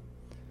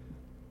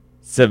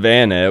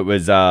Savannah. It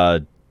was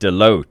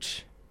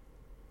Deloach.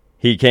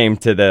 He came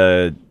to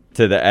the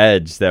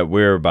edge that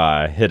we were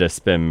by, hit a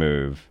spin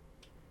move,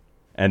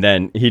 and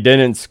then he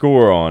didn't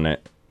score on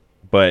it,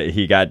 but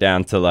he got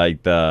down to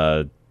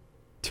the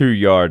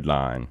 2-yard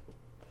line.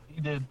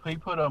 He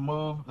put a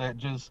move that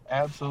just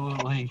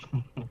absolutely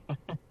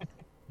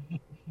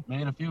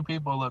made a few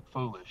people look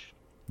foolish.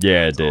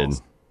 Yeah, it did.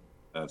 Awesome.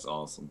 That's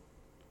awesome.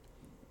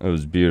 It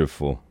was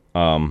beautiful.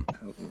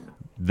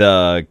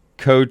 The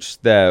coach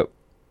that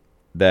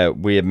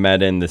we had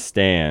met in the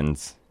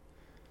stands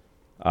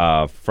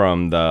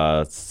from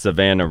the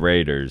Savannah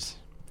Raiders,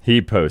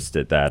 he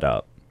posted that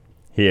up.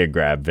 He had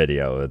grabbed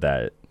video of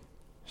that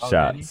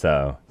shot. Did he?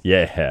 So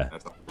yeah,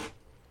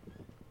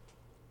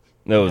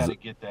 Gotta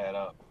get that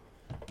up.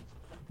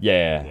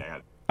 Yeah.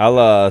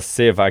 I'll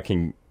see if I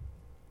can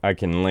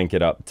link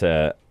it up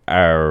to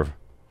our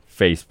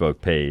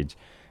Facebook page.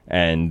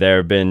 And there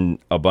have been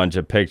a bunch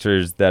of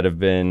pictures that have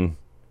been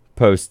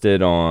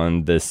posted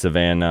on the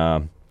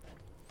Savannah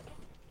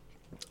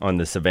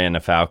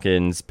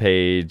Falcons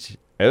page.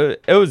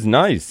 It was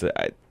nice.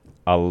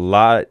 A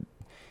lot.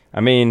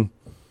 I mean,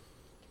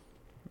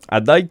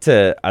 I'd like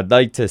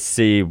to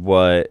see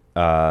what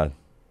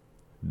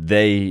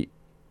they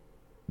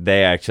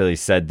actually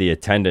said the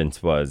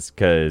attendance was,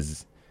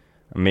 because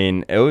I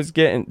mean,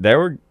 they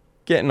were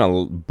getting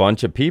a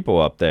bunch of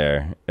people up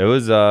there. It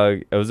was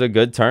a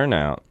good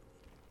turnout.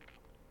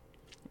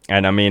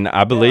 And I mean,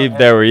 I believe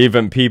there were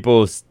even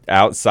people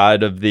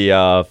outside of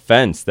the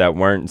fence that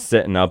weren't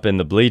sitting up in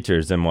the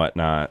bleachers and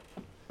whatnot.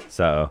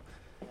 So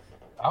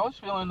I was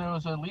feeling there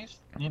was at least,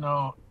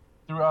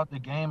 throughout the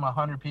game,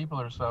 100 people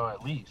or so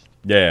at least.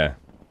 yeah,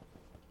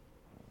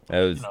 it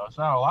was. It's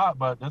not a lot,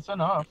 but it's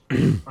enough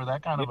for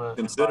that kind of a.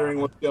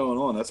 Considering what's going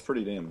on, that's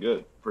pretty damn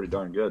good. Pretty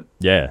darn good.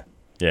 Yeah,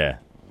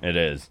 it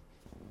is.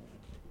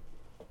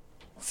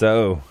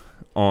 So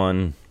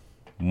on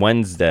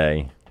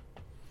Wednesday,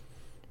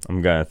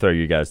 I'm going to throw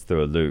you guys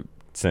through a loop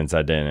since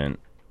I didn't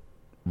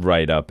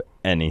write up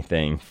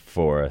anything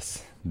for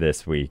us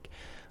this week.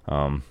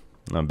 I've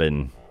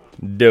been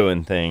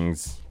doing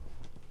things.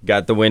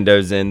 Got the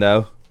windows in,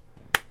 though.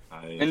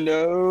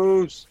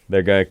 Windows.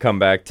 They're going to come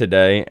back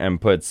today and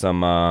put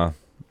some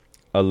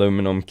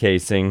aluminum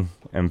casing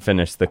and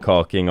finish the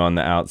caulking on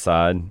the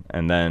outside.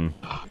 And then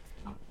I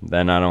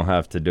don't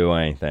have to do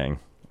anything.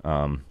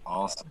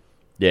 Awesome.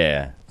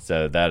 Yeah.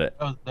 So that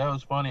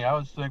was funny. I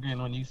was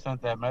thinking when you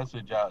sent that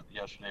message out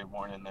yesterday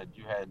morning that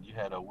you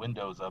had a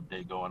Windows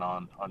update going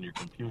on your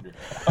computer.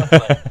 I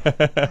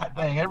was like,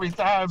 dang, every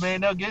time,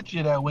 man, they'll get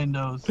you that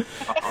Windows.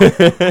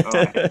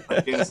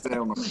 I can't stand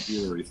when my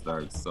computer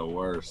restarts. It's the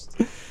worst.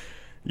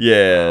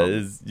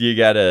 Yeah, you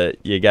gotta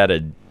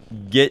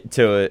get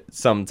to it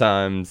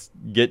sometimes.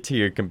 Get to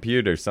your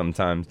computer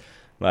sometimes,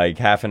 like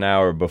half an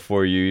hour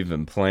before you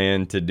even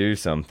plan to do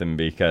something,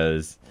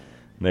 because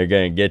they're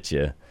gonna get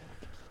you.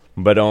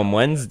 But on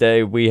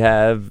Wednesday we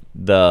have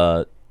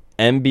the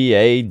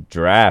NBA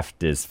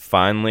draft is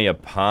finally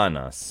upon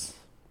us.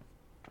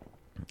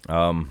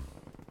 I'm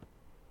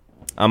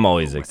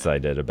always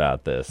excited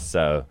about this.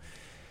 So,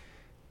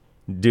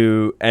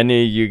 do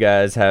any of you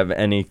guys have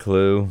any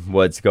clue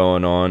what's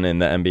going on in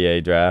the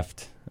NBA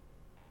draft?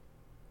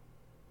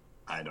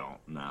 I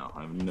don't know.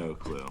 I have no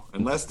clue.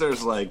 Unless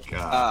there's like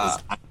this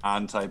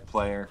Zion type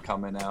player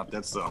coming out.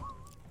 That's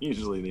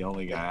usually the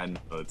only guy I know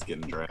that's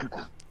getting drafted.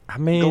 I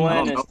mean,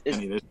 Glenn,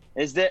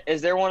 is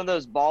there one of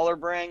those baller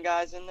brand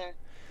guys in there?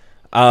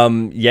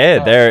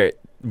 yeah,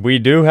 we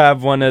do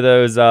have one of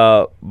those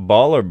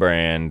baller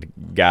brand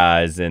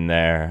guys in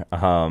there.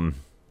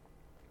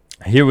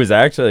 He was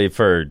actually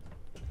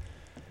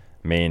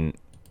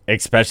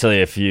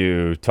especially if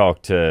you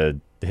talk to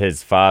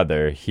his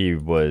father, he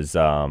was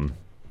the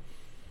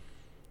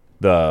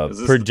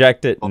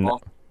projected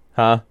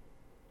huh?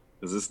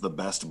 Is this the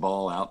best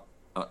ball out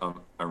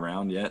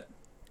around yet?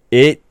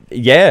 He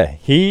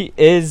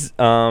is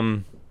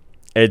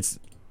it's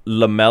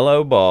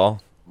LaMelo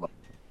Ball.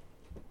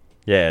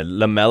 Yeah,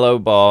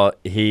 LaMelo Ball.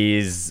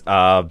 He's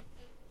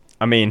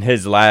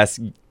his last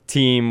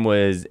team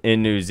was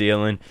in New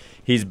Zealand.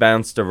 He's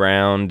bounced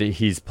around.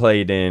 He's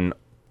played in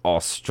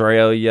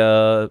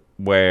Australia,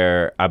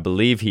 where I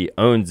believe he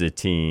owns a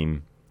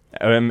team.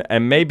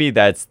 And maybe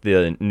that's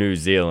the New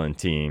Zealand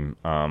team.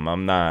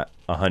 I'm not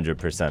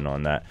 100%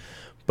 on that.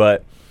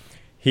 But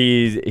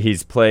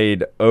he's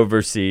played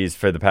overseas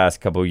for the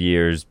past couple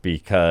years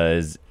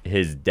because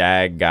his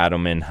dad got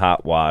him in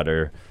hot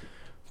water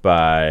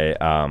by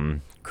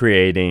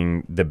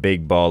creating the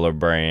Big Baller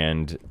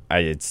brand.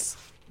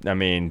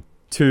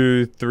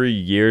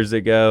 2-3 years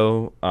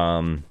ago,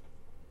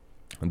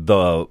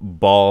 the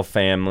Ball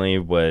family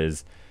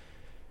was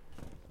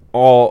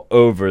all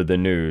over the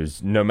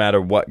news, no matter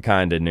what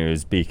kind of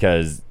news,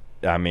 because,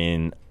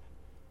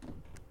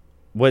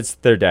 what's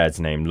their dad's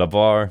name?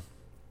 LeVar?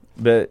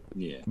 But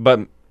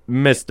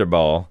Mr.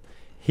 Ball,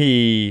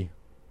 he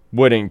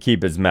wouldn't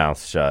keep his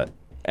mouth shut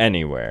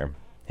anywhere.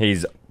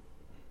 He's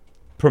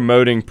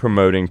promoting,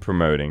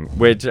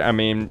 which,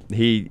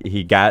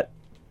 he got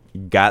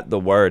the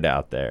word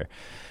out there.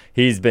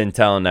 He's been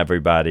telling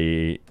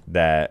everybody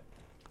that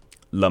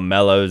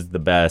LaMelo's the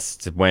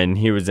best. When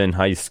he was in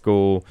high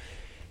school,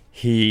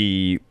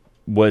 he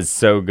was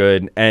so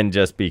good, and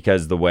just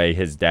because the way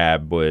his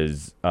dad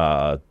was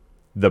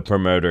the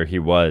promoter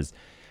he's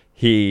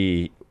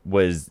the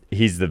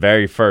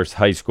very first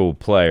high school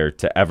player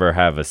to ever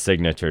have a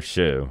signature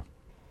shoe.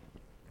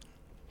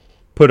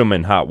 Put him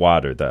in hot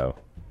water, though.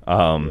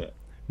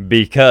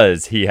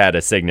 Because he had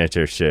a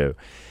signature shoe.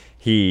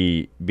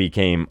 He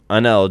became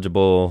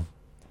ineligible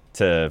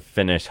to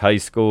finish high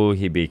school.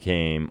 He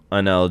became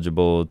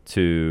ineligible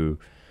to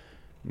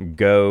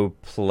go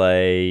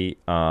play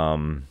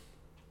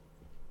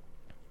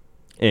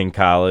in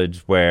college,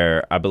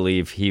 where I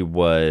believe he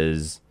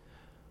was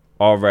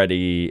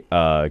already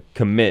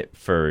commit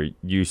for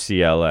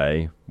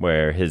UCLA,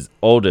 where his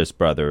oldest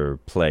brother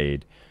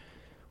played,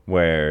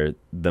 where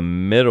the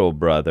middle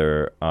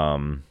brother,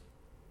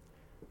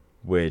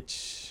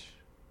 which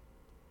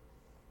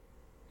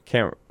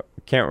can't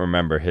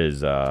remember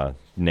his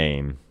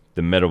name,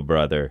 the middle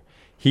brother,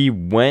 he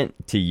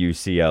went to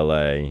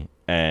UCLA,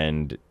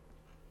 and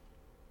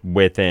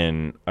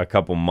within a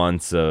couple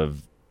months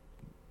of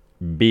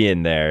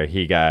being there,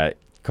 he got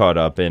caught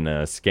up in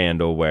a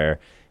scandal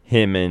where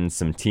him and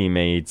some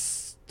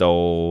teammates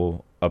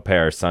stole a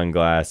pair of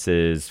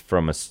sunglasses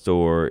from a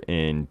store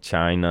in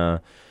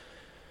China.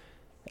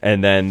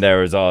 And then there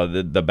was all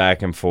the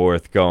back and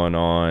forth going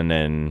on,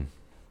 and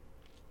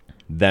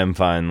then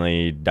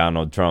finally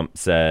Donald Trump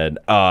said,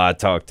 I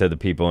talked to the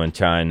people in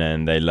China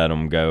and they let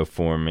him go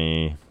for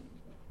me.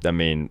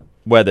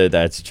 Whether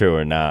that's true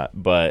or not,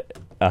 but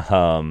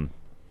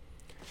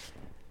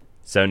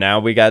so now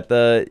we got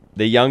the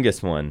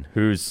youngest one,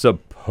 who's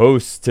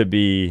supposed to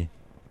be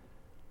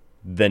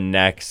the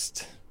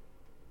next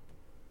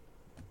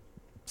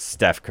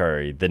Steph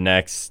Curry, the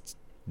next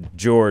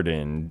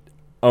Jordan,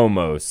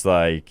 almost.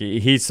 Like,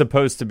 he's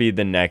supposed to be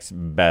the next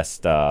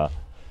best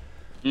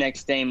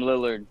next Dame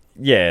Lillard.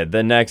 Yeah,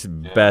 the next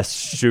best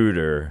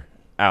shooter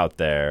out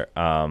there.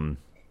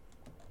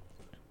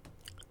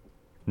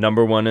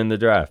 Number one in the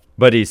draft.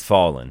 But he's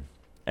fallen.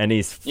 And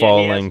he's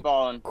falling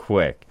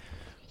quick.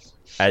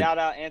 Shout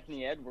out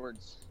Anthony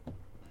Edwards.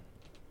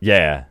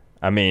 Yeah.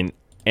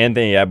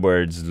 Anthony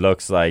Edwards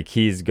looks like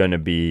he's going to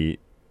be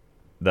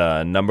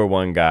the number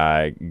one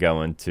guy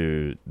going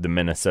to the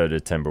Minnesota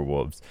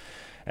Timberwolves.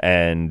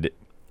 And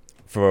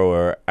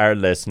for our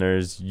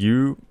listeners,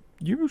 you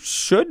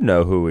should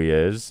know who he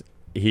is.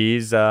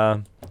 He's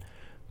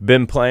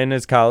been playing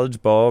his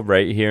college ball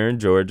right here in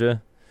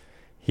Georgia.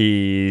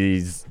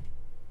 He's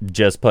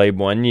just played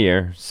 1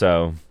 year,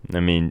 so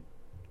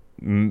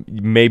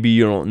maybe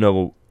you don't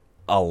know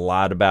a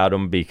lot about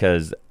him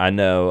because I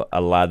know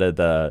a lot of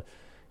the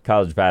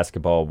college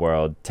basketball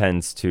world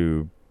tends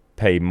to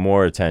pay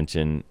more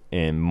attention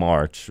in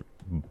March,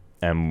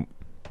 and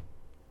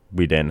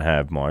we didn't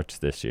have March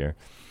this year.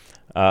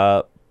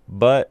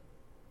 But,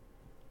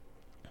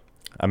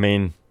 I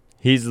mean,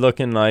 he's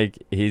looking like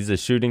he's a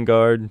shooting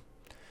guard,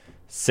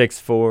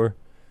 6'4",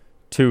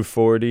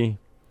 240,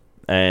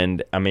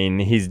 and, I mean,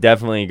 he's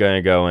definitely going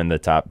to go in the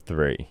top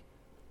 3.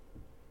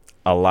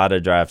 A lot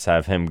of drafts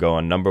have him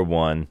going number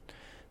 1.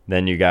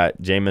 Then you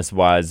got Jameis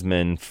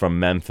Wiseman from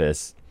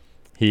Memphis.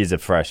 He's a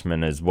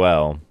freshman as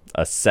well,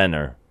 a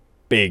center,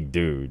 big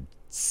dude,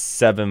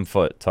 7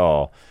 foot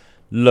tall,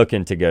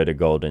 looking to go to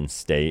Golden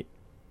State.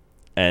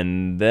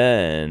 And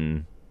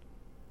then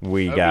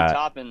we Obi got...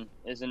 Toppin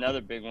is another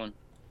big one.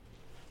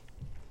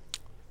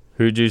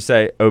 Who'd you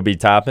say? Obi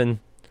Toppin?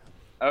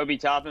 Obi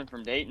Toppin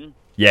from Dayton.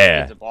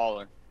 Yeah. That kid's a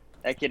baller.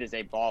 That kid is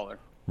a baller.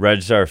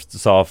 Redshirt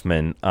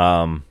sophomore.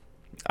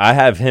 I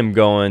have him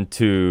going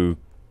to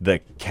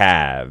the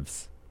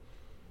Cavs.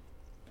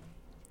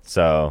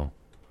 So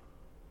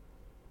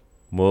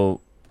we'll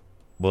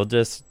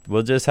just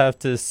have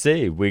to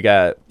see. We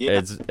got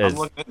I'm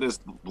looking at this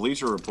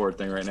Bleacher Report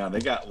thing right now. They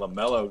got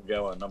LaMelo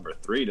going number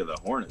 3 to the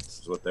Hornets.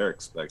 Is what they're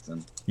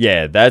expecting.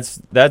 Yeah,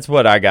 that's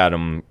what I got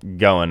him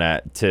going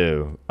at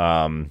too.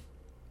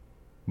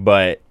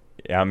 But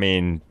I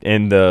mean,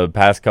 in the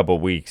past couple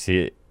weeks,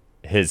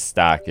 his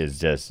stock is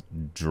just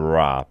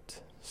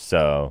dropped.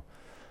 So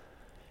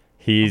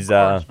he's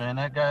of course, man,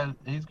 that guy,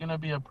 he's gonna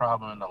be a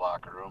problem in the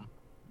locker room.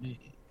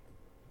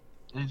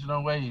 There's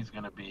no way he's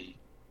gonna be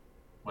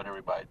what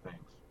everybody thinks.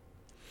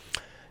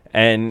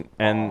 And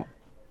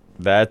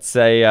that's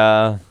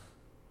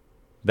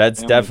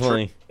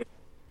definitely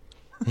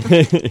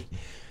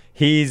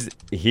he's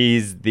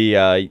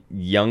the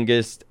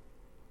youngest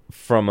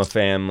from a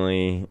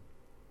family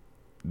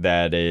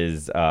that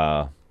is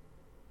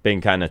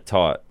been kind of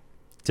taught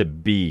to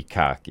be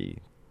cocky,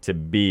 to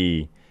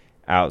be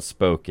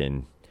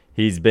outspoken.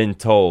 He's been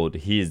told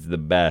he's the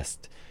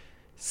best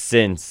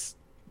since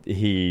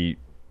he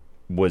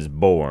was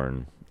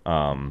born,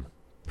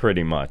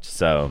 pretty much.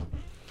 So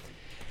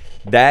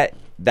that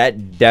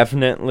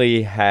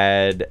definitely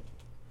had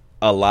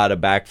a lot of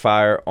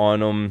backfire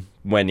on him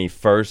when he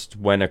first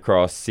went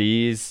across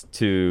seas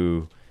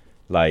to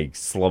like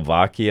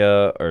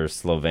Slovakia or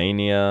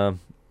Slovenia.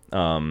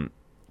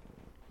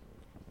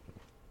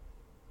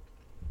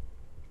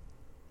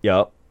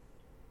 Yup.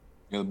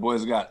 Yeah, the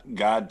boy's got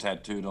God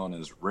tattooed on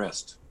his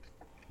wrist.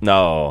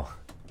 No.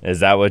 Is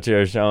that what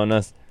you're showing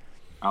us?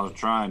 I was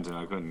trying to.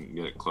 I couldn't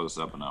get it close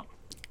up enough.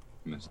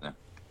 Missed that.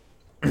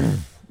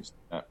 Missed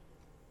that.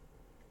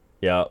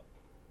 Yep.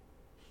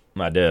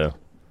 I do.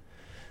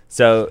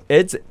 So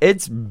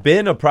it's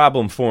been a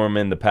problem for him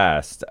in the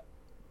past.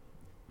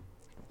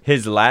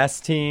 His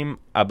last team,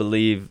 I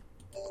believe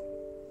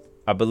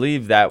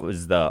that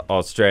was the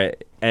Australia,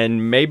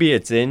 and maybe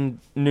it's in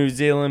New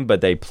Zealand,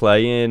 but they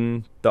play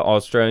in the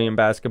Australian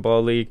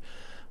Basketball League.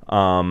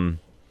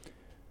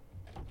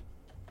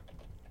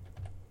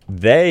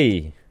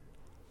 They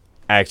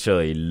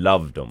actually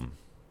loved him.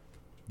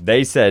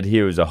 They said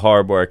he was a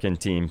hardworking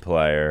team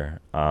player.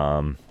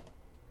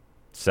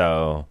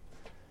 So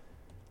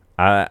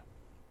I'm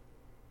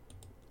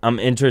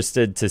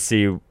interested to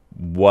see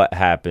what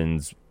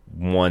happens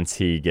once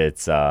he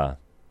gets into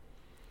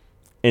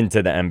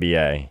the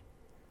NBA.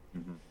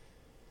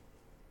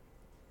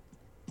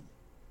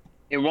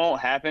 It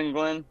won't happen,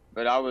 Glenn,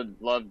 but I would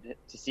love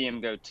to see him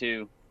go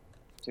to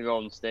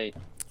Golden State.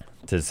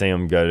 To see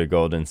him go to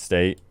Golden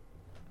State.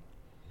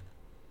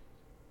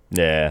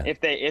 Yeah.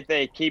 If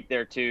they keep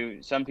their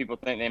 2, some people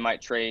think they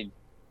might trade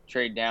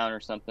down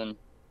or something.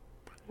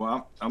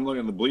 Well, I'm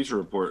looking at the Bleacher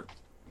Report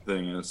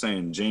thing, and it's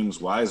saying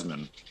James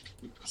Wiseman,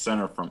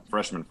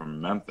 freshman from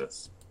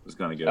Memphis, is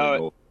going to go to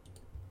Golden.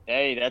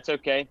 Hey, that's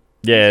okay.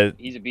 Yeah.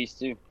 He's a beast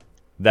too.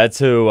 That's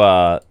who.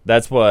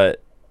 That's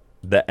what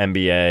the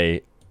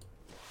NBA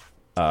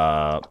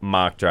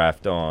mock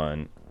draft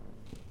on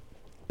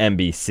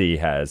NBC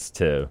has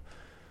too.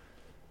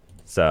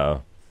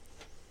 So,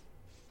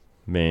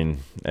 I mean,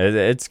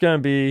 it's gonna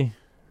be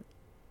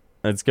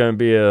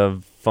a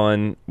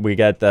fun. We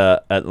got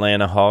the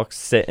Atlanta Hawks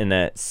sitting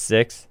at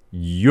 6.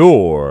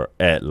 Your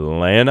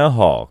Atlanta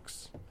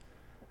Hawks.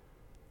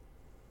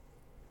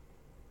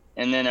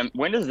 And then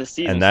when does the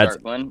season And that's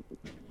start, Glenn?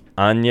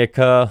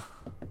 Anyika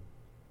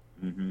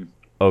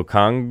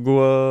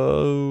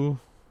Okongwu.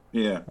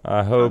 Yeah.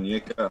 I hope.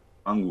 Onyeka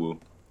Okongwu.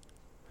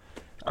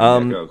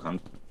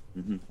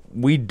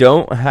 We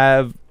don't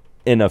have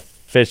an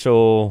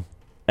official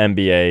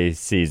NBA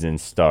season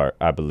start,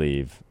 I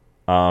believe.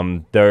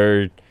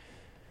 They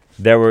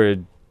were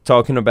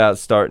talking about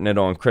starting it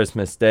on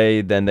Christmas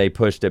Day, then they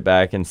pushed it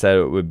back and said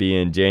it would be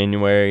in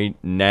January.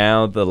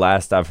 Now the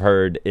last I've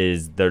heard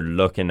is they're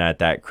looking at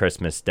that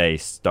Christmas Day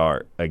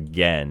start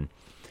again.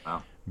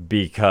 Wow.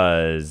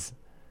 Because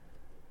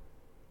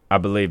I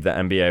believe the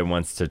NBA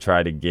wants to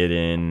try to get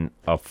in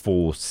a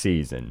full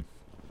season.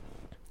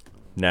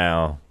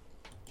 Now,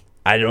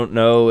 I don't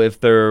know if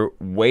they're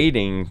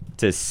waiting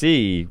to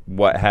see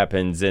what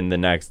happens in the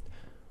next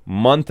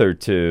month or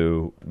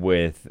two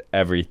with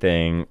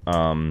everything.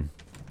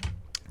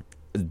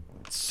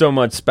 So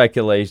much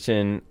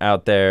speculation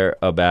out there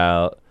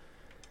about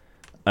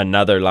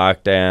another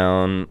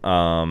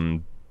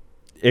lockdown.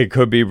 It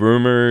could be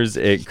rumors.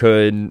 It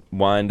could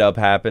wind up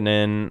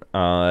happening.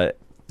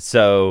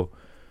 So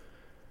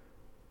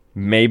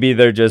maybe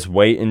they're just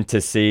waiting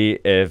to see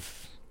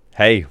if,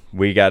 hey,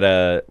 we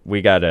gotta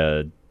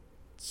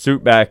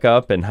suit back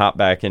up and hop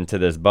back into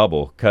this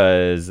bubble.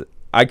 Because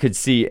I could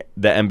see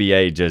the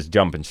NBA just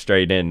jumping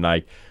straight in.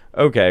 Like,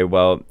 okay,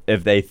 well,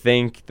 if they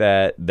think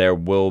that there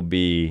will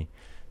be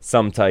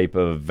some type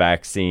of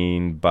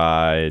vaccine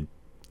by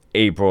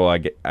April,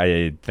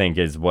 I think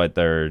is what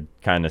they're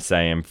kind of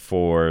saying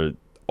for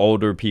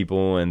older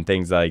people and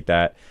things like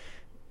that.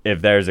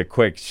 If there's a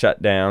quick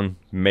shutdown,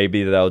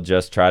 maybe they'll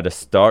just try to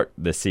start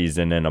the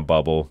season in a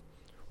bubble,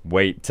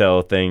 wait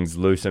till things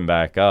loosen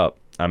back up.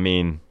 I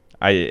mean,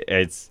 I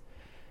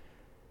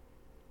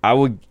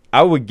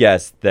would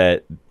guess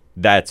that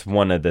that's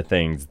one of the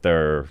things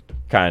they're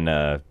kind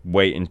of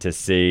waiting to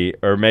see.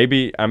 Or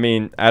maybe, I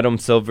mean, Adam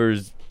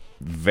Silver's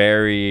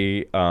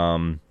very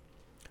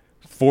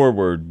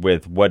forward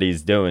with what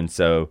he's doing,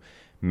 so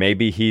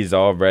maybe he's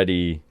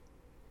already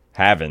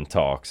having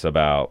talks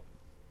about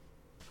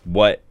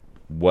what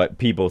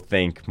people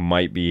think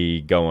might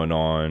be going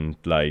on,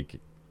 like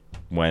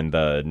when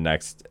the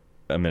next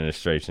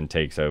administration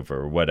takes over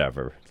or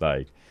whatever.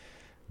 Like,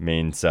 I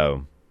mean,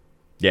 so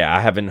yeah,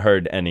 I haven't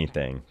heard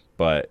anything,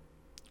 but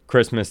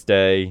Christmas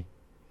Day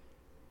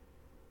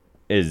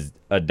is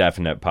a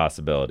definite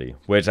possibility,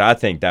 which I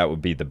think that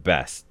would be the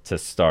best to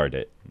start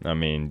it. I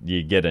mean,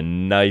 you get a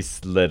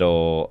nice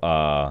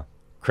little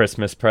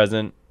Christmas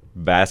present,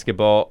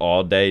 basketball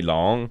all day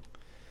long.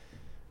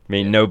 I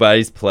mean,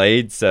 nobody's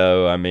played,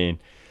 so, I mean,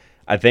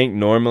 I think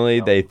normally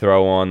they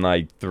throw on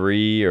like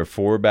 3 or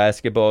 4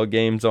 basketball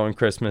games on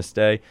Christmas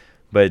Day,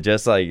 but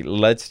just like,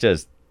 let's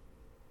just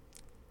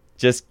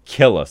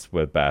kill us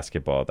with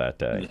basketball that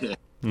day.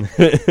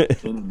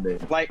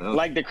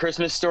 Like the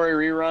Christmas Story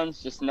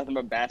reruns, just nothing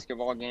but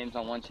basketball games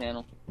on one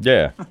channel.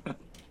 Yeah.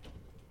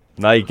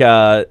 Like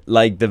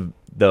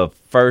the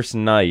first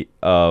night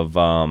of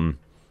the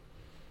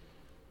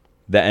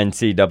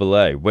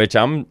NCAA, which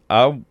I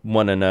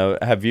want to know,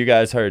 have you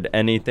guys heard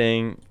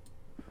anything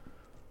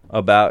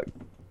about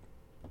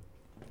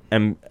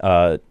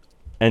NCAA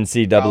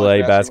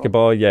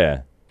basketball?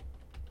 Yeah.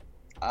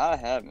 I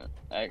haven't,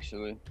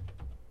 actually.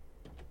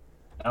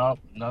 No,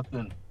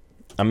 nothing.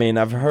 I mean,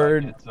 I've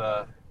heard It's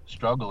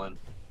struggling.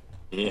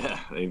 Yeah,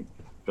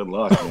 good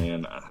luck,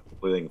 man.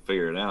 Hopefully they can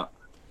figure it out.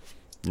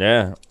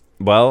 Yeah.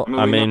 Well,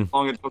 I mean, how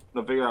long it took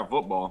to figure out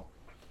football.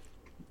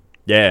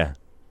 Yeah.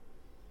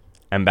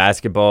 And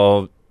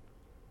basketball,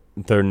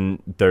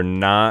 they're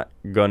not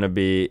gonna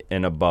be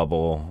in a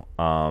bubble.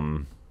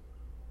 Glenn,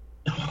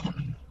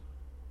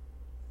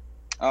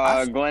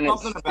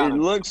 Something about it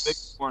looks a big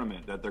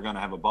tournament that they're gonna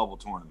have a bubble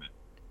tournament.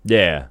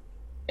 Yeah.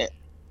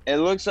 It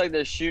looks like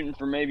they're shooting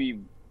for maybe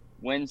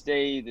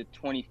Wednesday, the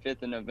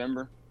 25th of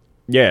November.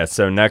 Yeah,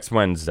 so next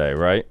Wednesday,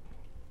 right?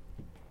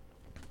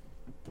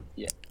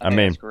 Yeah, I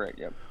mean, that's correct.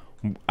 Yep.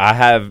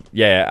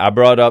 I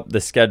brought up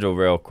the schedule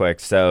real quick.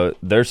 So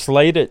they're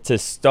slated to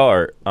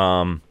start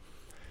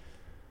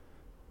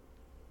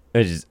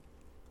it's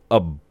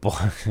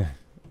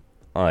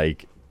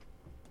like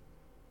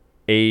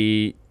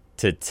 8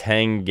 to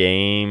 10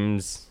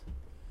 games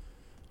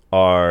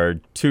are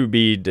to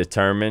be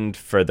determined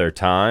for their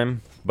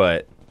time,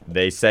 but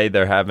they say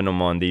they're having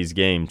them on these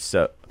games.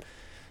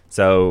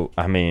 So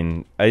I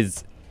mean,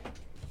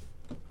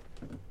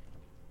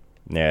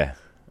 yeah.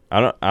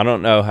 I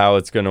don't know how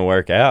it's going to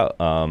work out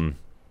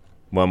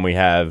when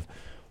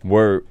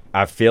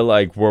I feel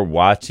like we're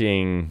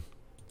watching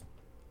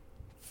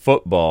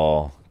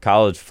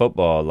college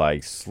football,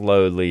 like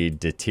slowly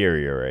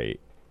deteriorate.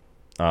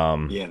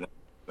 Yeah,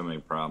 so many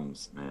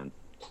problems, man.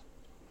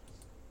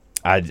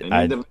 They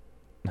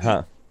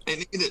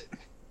need it.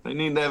 They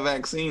need that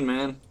vaccine,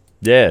 man.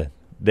 Yeah,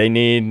 they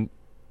need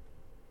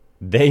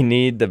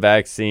the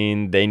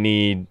vaccine. They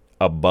need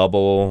a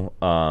bubble.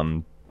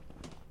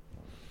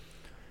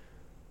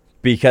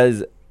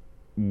 Because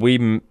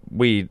we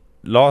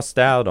lost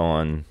out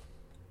on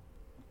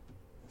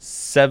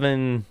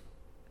 7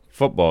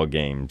 football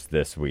games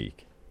this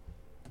week.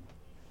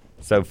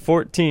 So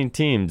 14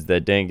 teams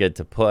that didn't get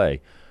to play,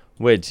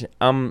 which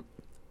I'm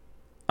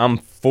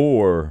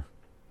for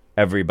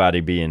everybody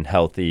being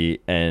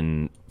healthy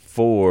and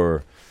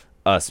for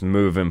us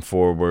moving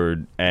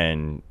forward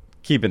and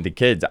keeping the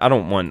kids. I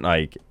don't want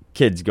like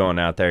kids going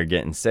out there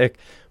getting sick,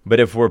 but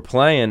if we're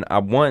playing, I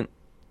want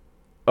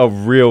a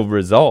real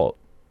result.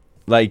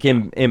 Like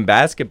in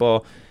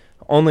basketball,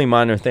 only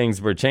minor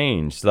things were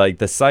changed, like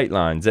the sight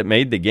lines. It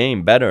made the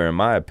game better, in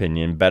my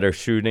opinion, better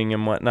shooting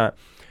and whatnot.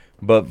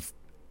 But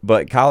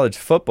college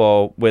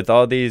football, with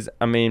all these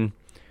games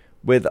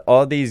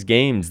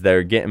that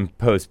are getting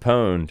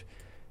postponed,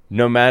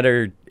 no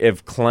matter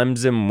if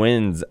Clemson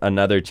wins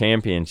another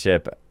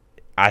championship,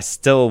 I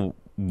still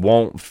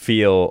won't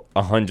feel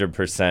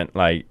 100%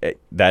 like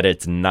that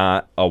it's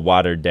not a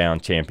watered down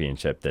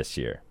championship this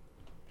year.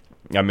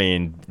 I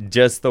mean,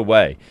 just the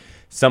way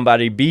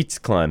somebody beats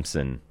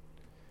Clemson,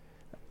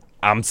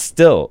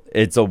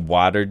 it's a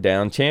watered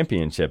down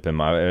championship in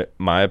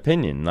my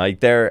opinion. Like,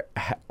 there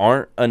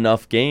aren't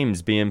enough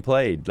games being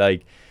played.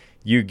 Like,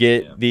 you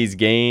get these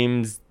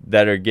games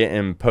that are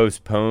getting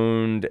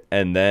postponed,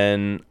 and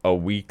then a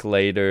week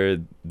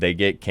later they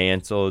get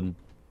canceled.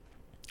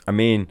 I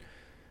mean,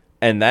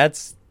 and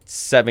that's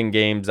 7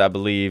 games, I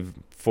believe,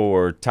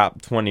 for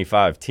top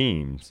 25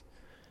 teams.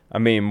 I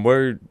mean,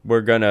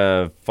 we're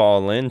gonna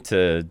fall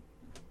into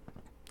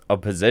a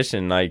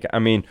position like, I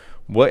mean,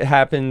 what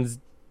happens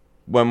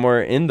when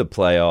we're in the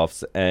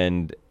playoffs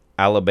and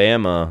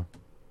Alabama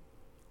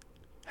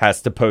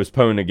has to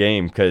postpone a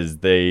game because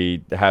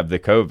they have the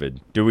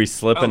COVID? Do we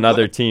slip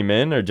another team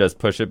in or just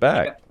push it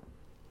back?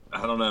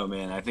 I don't know,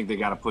 man. I think they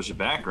got to push it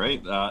back,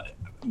 right?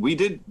 We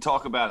did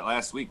talk about it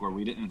last week where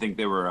we didn't think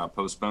they were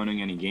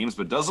postponing any games,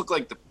 but it does look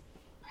like the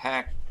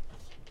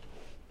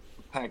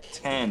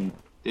Pac-10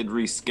 did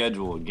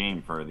reschedule a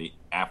game for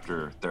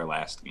after their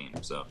last game.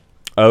 So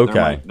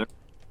okay, there's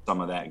some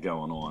of that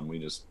going on. We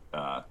just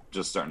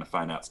starting to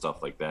find out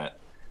stuff like that.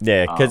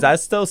 Yeah, because I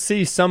still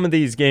see some of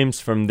these games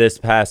from this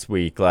past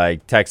week,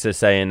 like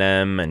Texas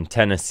A&M and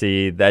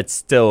Tennessee, that's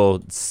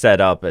still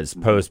set up as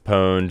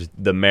postponed.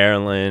 The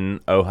Maryland,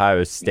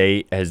 Ohio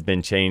State has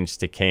been changed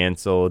to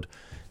canceled.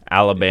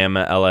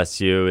 Alabama,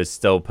 LSU is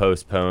still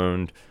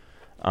postponed.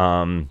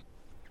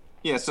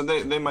 Yeah, so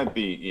they might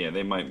be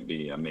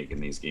making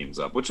these games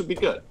up, which would be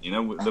good. You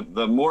know,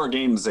 the more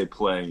games they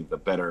play, the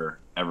better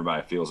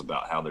everybody feels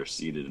about how they're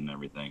seeded and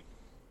everything.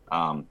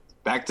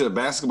 Back to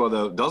basketball,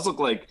 though, it does look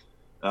like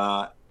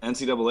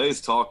NCAA is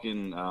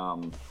talking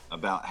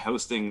about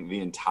hosting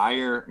the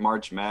entire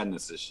March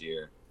Madness this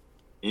year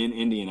in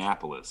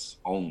Indianapolis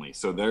only.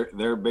 So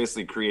they're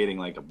basically creating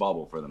like a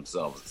bubble for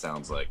themselves, it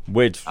sounds like.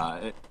 Which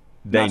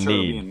they not sure need.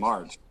 it'll be in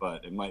March,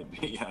 but it might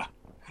be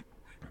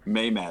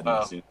May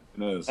Madness. Who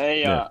knows?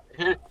 Hey, Go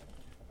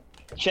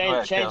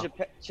change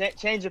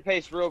ahead, of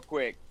pace real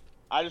quick.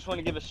 I just want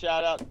to give a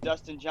shout out to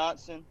Dustin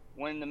Johnson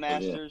winning the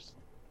Masters,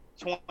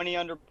 20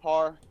 under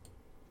par.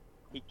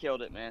 He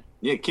killed it, man.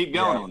 Yeah, keep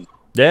going.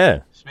 Yeah.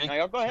 Now,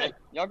 y'all go ahead.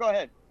 Y'all go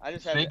ahead. I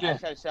just had to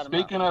shout him out.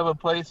 Speaking of a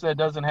place that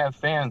doesn't have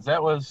fans,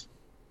 that was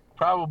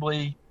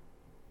probably,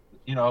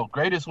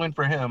 greatest win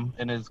for him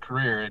in his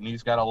career, and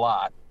he's got a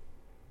lot.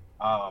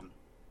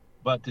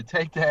 But to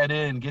take that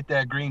in, get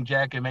that green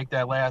jacket, make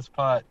that last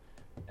putt,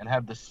 and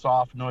have the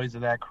soft noise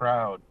of that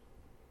crowd,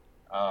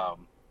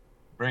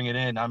 bring it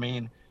in. I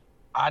mean,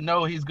 I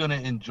know he's going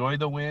to enjoy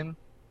the win,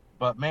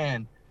 but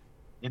man,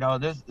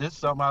 this is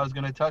something I was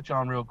going to touch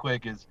on real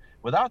quick is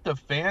without the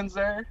fans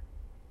there,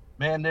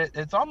 man,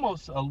 it's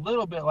almost a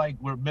little bit like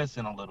we're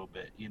missing a little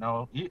bit,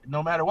 no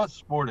matter what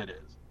sport it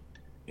is.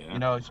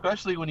 Yeah.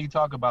 Especially when you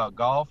talk about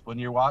golf, when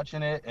you're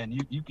watching it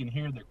and you can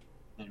hear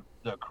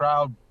the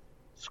crowd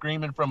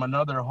screaming from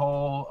another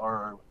hole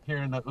or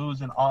hearing the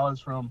oohs and ahs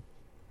from,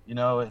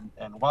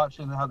 and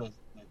watching how the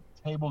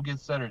table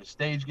gets set or the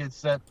stage gets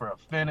set for a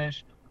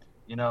finish.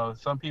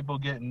 Some people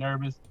getting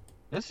nervous.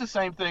 It's the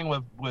same thing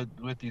with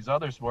these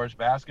other sports,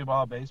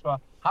 basketball, baseball.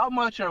 How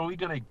much are we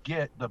going to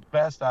get the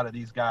best out of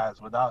these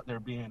guys without there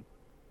being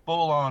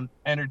full-on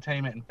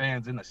entertainment and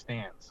fans in the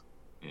stands?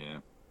 Yeah.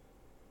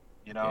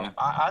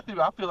 I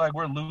feel like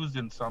we're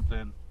losing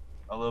something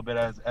a little bit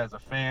as a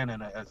fan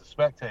and as a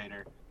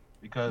spectator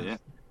because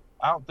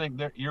I don't think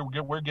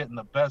we're getting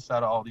the best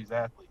out of all these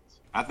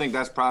athletes. I think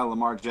that's probably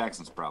Lamar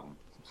Jackson's problem.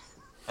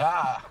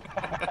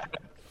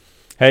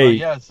 Hey. But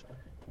yes,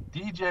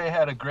 DJ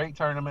had a great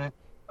tournament.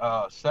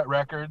 Set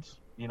records.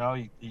 He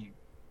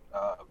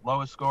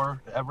lowest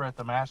score ever at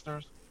the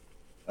Masters.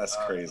 That's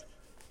crazy.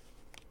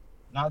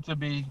 Not to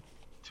be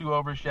too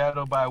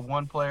overshadowed by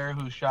one player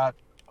who shot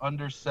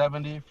under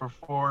 70 for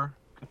 4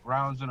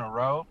 rounds in a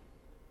row,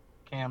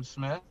 Cam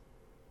Smith.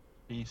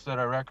 He set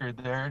a record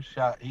there.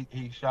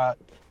 He shot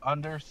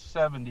under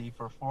 70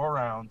 for 4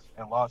 rounds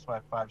and lost by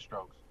 5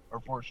 strokes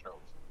or 4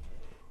 strokes.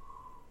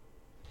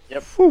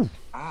 Yep. Whew.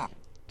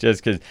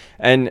 Just because,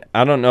 and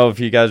I don't know if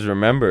you guys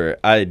remember,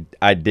 I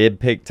did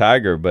pick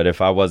Tiger, but if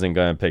I wasn't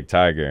going to pick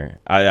Tiger,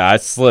 I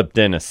slipped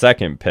in a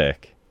second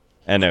pick,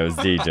 and it was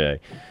DJ.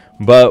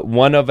 But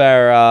one of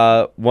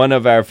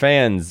our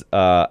fans,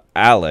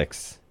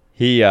 Alex,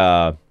 he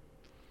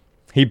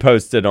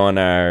posted on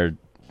our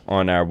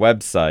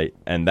website,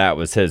 and that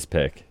was his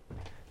pick,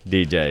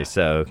 DJ.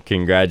 So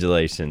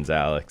congratulations,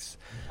 Alex.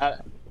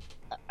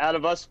 Out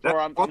of us four,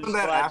 I'm just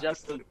glad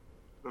Justin,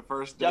 the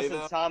first day,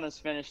 Justin Thomas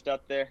finished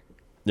up there.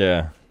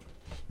 Yeah.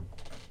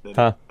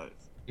 Huh?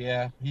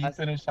 Yeah, he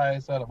finished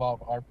highest out of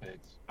all our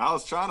picks. I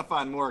was trying to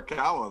find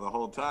Morikawa the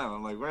whole time.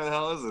 I'm like, where the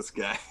hell is this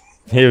guy?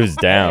 He was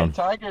down.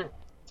 Tiger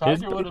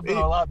would have been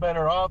a lot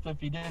better off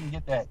if he didn't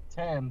get that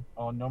 10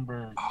 on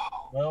number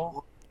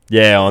 12.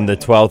 Yeah, on the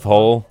 12th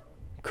hole.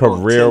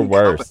 Career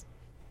worst.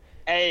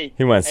 Hey.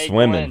 He went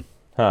swimming.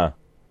 Glenn, Huh?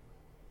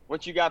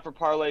 what you got for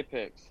parlay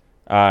picks?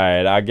 All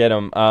right, I get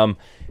him.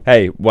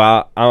 Hey,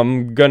 well,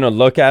 I'm gonna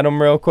look at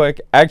him real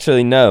quick.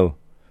 Actually, no.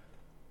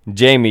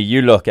 Jamie,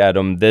 you look at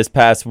him. This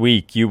past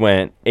week, you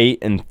went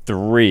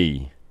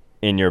 8-3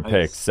 in your Nice.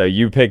 picks. So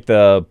you picked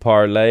the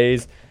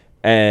parlays.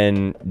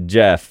 And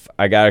Jeff,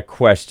 I got a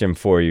question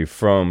for you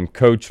from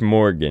Coach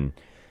Morgan.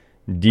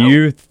 Do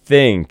you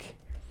think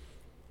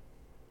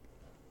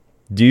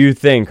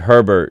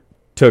Herbert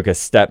took a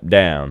step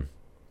down?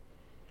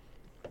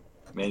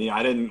 Man,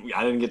 I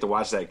didn't get to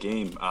watch that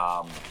game.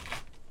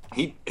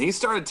 He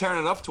started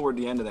tearing it up toward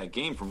the end of that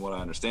game, from what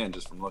I understand,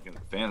 just from looking at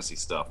the fantasy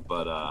stuff.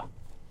 But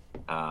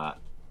I'll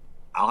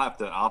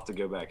have to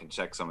go back and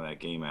check some of that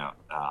game out.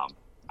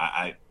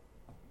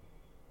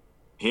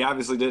 He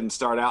obviously didn't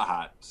start out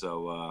hot,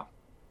 so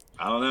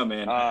I don't know,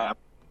 man. I'm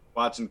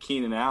watching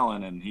Keenan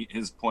Allen, and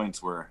his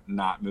points were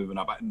not moving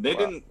up.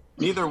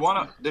 Neither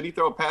one. Did he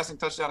throw a passing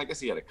touchdown? I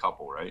guess he had a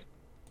couple, right?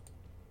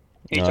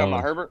 You talking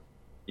about Herbert?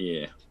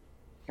 Yeah.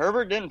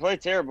 Herbert didn't play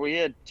terrible. He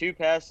had 2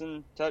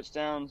 passing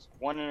touchdowns,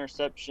 1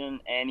 interception,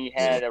 and he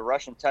had a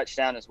rushing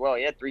touchdown as well.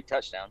 He had 3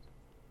 touchdowns.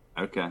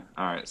 Okay.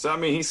 All right. So I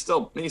mean, he's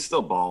still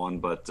balling,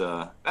 but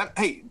the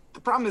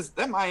problem is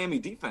that Miami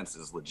defense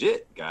is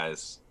legit,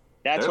 guys.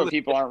 That's what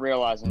people aren't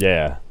realizing.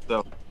 Yeah.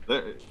 So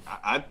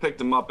I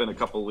picked him up in a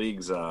couple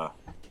leagues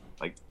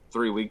like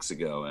 3 weeks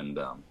ago, and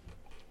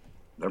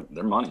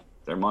they're money.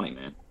 They're money,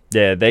 man.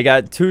 Yeah, they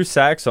got 2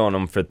 sacks on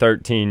him for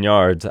 13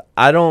 yards.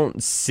 I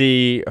don't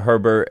see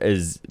Herbert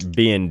as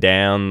being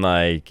down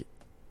like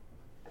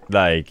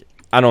I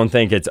don't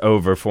think it's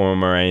over for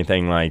him or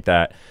anything like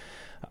that.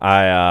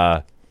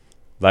 I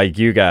like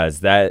you guys,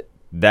 that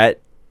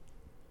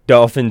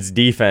Dolphins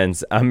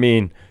defense, I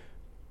mean,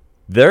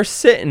 they're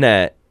sitting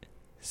at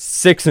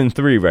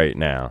 6-3 right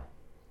now.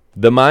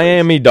 The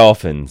Miami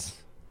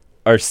Dolphins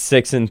are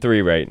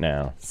 6-3 right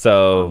now.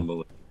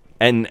 So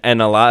and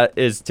a lot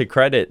is to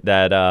credit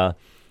that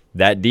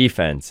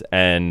defense.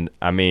 And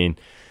I mean,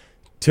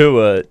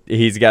 Tua,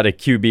 he's got a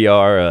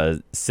QBR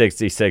of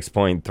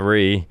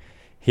 66.3.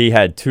 He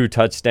had 2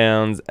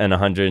 touchdowns and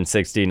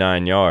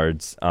 169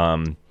 yards.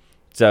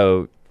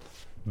 So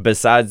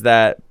besides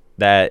that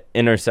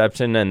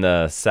interception and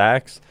the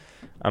sacks,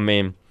 I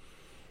mean,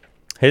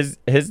 his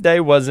day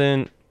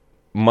wasn't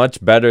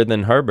much better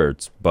than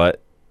Herbert's,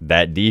 but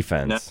that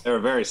defense. No, they were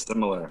very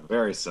similar.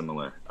 Very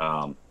similar.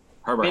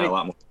 Herbert had a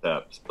lot more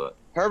steps, but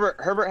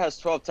Herbert has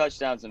 12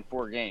 touchdowns in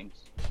 4 games,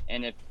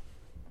 and if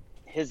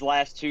his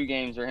last 2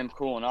 games are him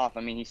cooling off,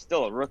 I mean, he's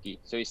still a rookie,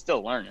 so he's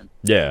still learning.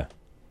 Yeah.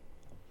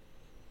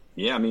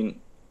 Yeah, I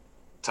mean,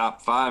 top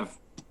five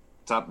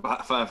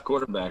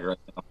quarterback right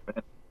now.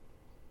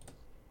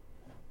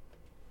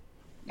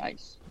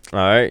 Nice. All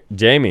right,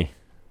 Jamie.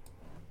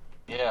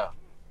 Yeah.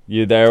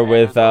 You there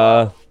with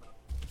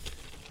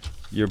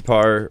your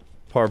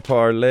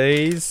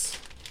parlays?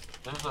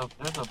 There's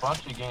a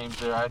bunch of games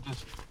there I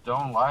just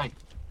don't like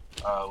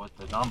with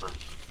the numbers.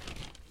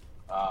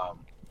 But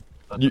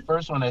the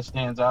first one that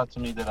stands out to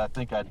me that I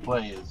think I'd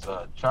play is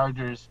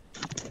Chargers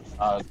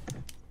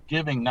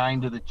giving 9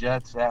 to the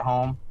Jets at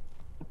home.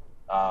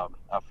 I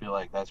feel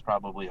like that's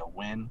probably a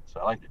win, so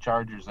I like the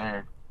Chargers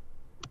there.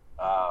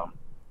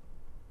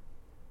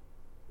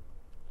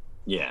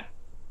 Yeah.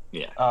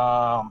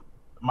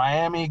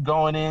 Miami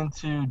going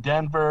into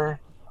Denver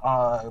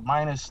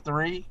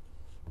 -3.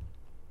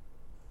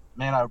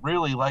 Man, I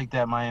really like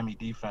that Miami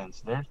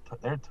defense. They're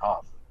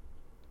tough.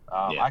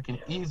 I can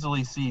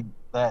easily see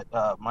that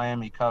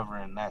Miami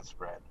covering that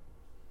spread.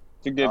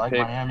 It's a good I like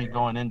pick. Miami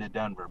going into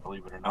Denver,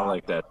 believe it or not. I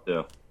like that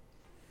too.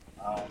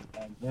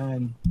 And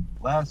then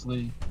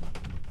lastly,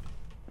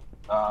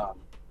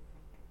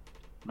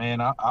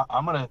 man,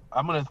 I'm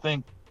gonna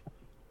think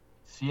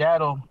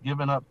Seattle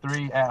giving up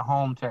 3 at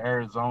home to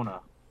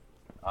Arizona.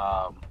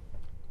 I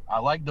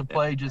like the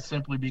play just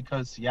simply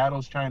because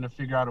Seattle's trying to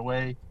figure out a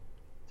way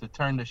to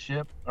turn the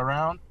ship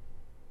around,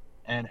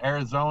 and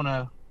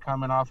Arizona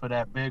coming off of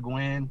that big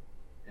win,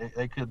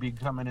 they could be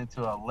coming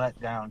into a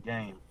letdown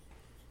game.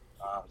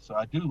 So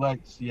I do like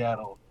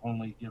Seattle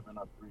only giving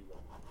up 3.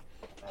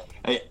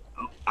 Hey,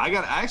 I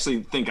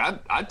actually think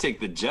I'd take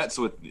the Jets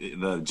with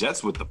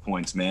the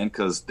points, man,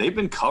 because they've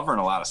been covering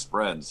a lot of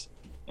spreads,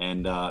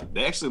 and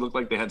they actually look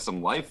like they had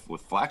some life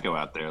with Flacco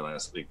out there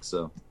last week.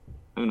 So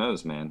who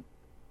knows, man?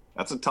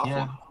 That's a tough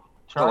one.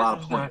 That's a lot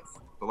of points.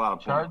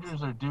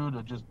 Chargers are due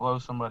to just blow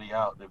somebody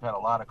out. They've had a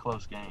lot of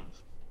close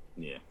games.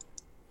 Yeah,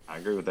 I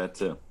agree with that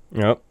too.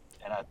 Yep.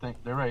 And I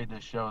think they're ready to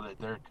show that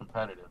they're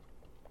competitive.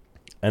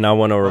 And I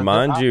want to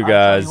remind you I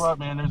guys. tell you what,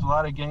 man, there's a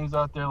lot of games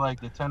out there like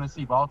the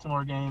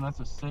Tennessee-Baltimore game. That's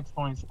a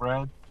 6-point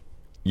spread.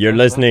 You're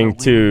listening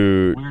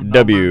to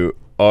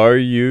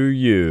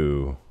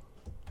WRUU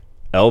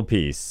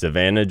LP,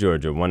 Savannah,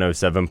 Georgia,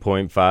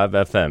 107.5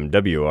 FM,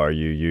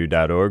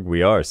 WRUU.org.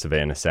 We are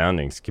Savannah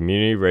Soundings,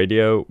 community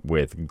radio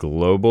with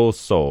global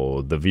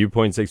soul. The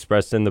viewpoints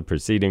expressed in the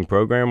preceding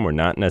program were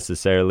not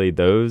necessarily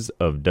those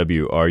of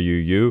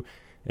WRUU,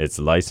 its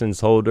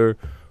license holder,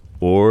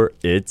 or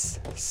its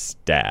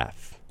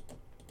staff.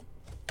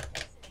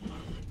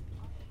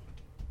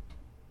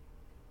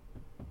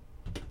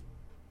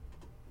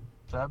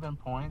 7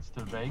 points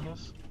to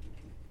Vegas.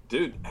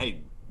 Dude,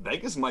 hey,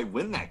 Vegas might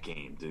win that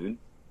game, dude.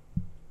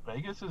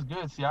 Vegas is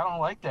good. See, I don't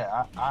like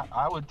that.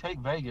 I would take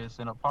Vegas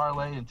in a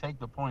parlay and take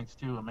the points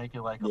too and make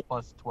it like a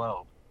plus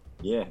 12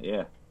 Yeah.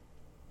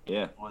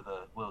 with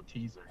a little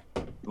teaser.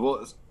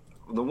 Well,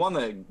 the one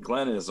that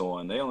Glenn is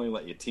on, they only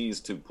let you tease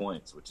 2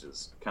 points, which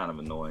is kind of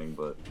annoying,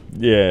 but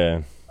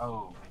Yeah.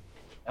 Oh,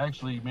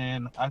 actually,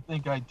 man, I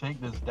think I'd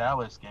take this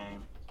Dallas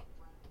game.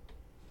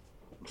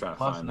 I'm trying to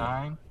Plus find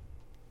 9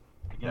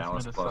 against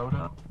Dallas Minnesota. plus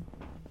 9.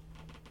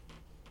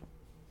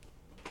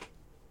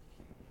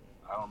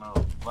 I don't know.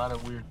 A lot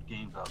of weird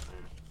games out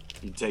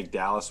there. You take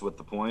Dallas with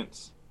the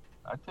points.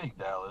 I take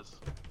Dallas.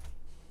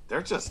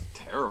 They're just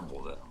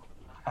terrible, though.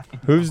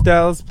 Who's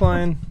Dallas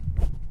playing?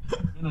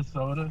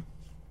 Minnesota.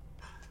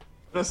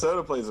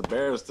 Minnesota plays the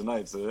Bears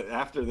tonight, so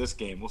after this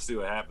game, we'll see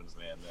what happens,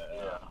 man.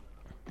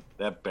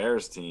 That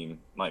Bears team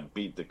might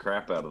beat the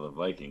crap out of the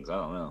Vikings. I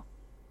don't know.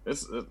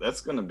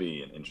 That's going to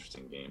be an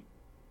interesting game.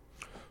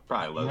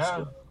 Probably low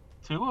score.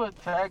 Tua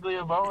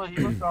Tagliavola, he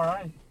looked all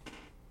right.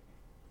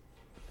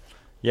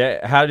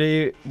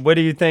 Yeah. What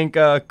do you think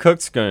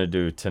Cook's gonna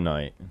do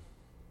tonight?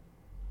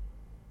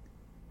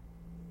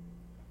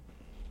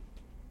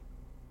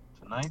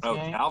 Tonight's Oh,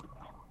 game.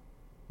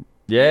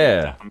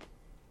 Yeah.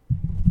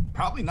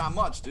 Probably not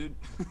much, dude.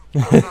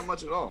 Probably not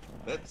much at all.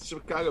 That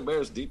Chicago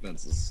Bears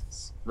defense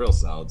is real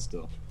solid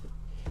still.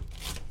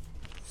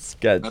 It's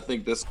got I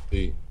think this will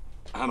be,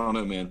 I don't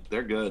know, man.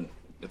 They're good.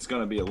 It's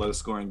going to be a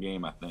low-scoring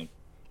game, I think.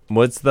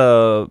 What's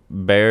the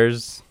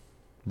Bears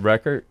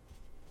record?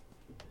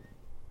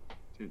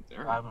 Dude,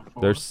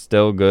 5-4. They're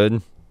still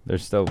good. They're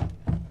still.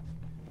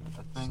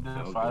 I think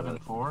they're so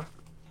 5-4.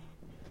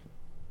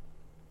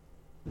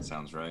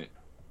 Sounds right.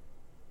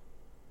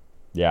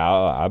 Yeah,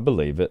 I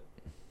believe it.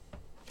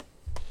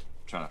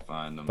 Trying to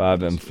find them.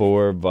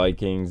 5-4.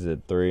 Vikings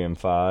at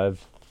 3-5.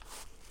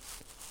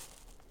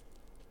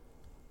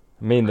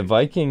 I mean, the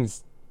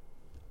Vikings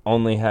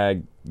only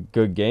had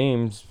good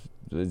games.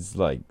 It's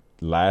like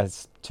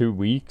last 2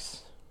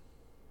 weeks.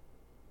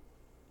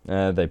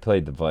 They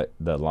played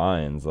the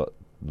Lions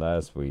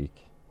last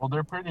week. Well,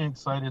 they're pretty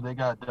excited. They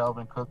got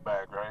Dalvin Cook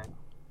back, right?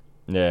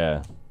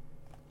 Yeah.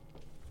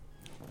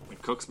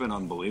 Cook's been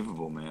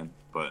unbelievable, man.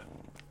 But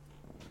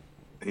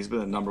he's been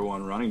the number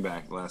 1 running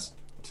back the last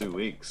 2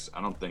 weeks.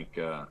 I don't think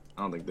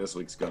this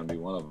week's going to be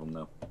one of them,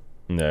 though.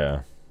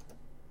 Yeah.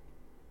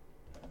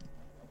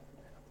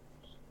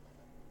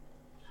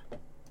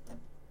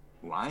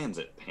 Lions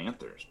at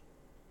Panthers.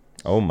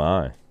 Oh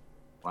my.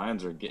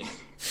 Lions are getting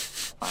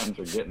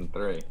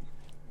 3.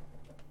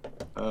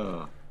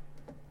 I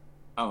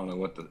don't know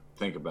what to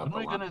think about When the are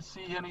we Lions. going to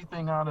see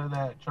anything out of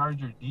that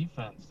Charger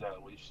defense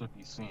that we should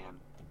be seeing?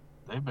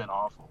 They've been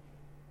awful.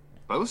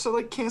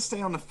 Bosa can't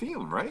stay on the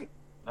field, right?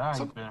 Nah,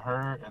 he's been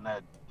hurt, and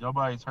that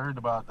nobody's heard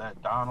about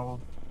that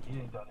Donald. He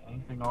ain't done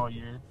anything all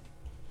year.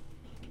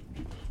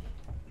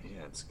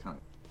 Yeah, it's kind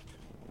of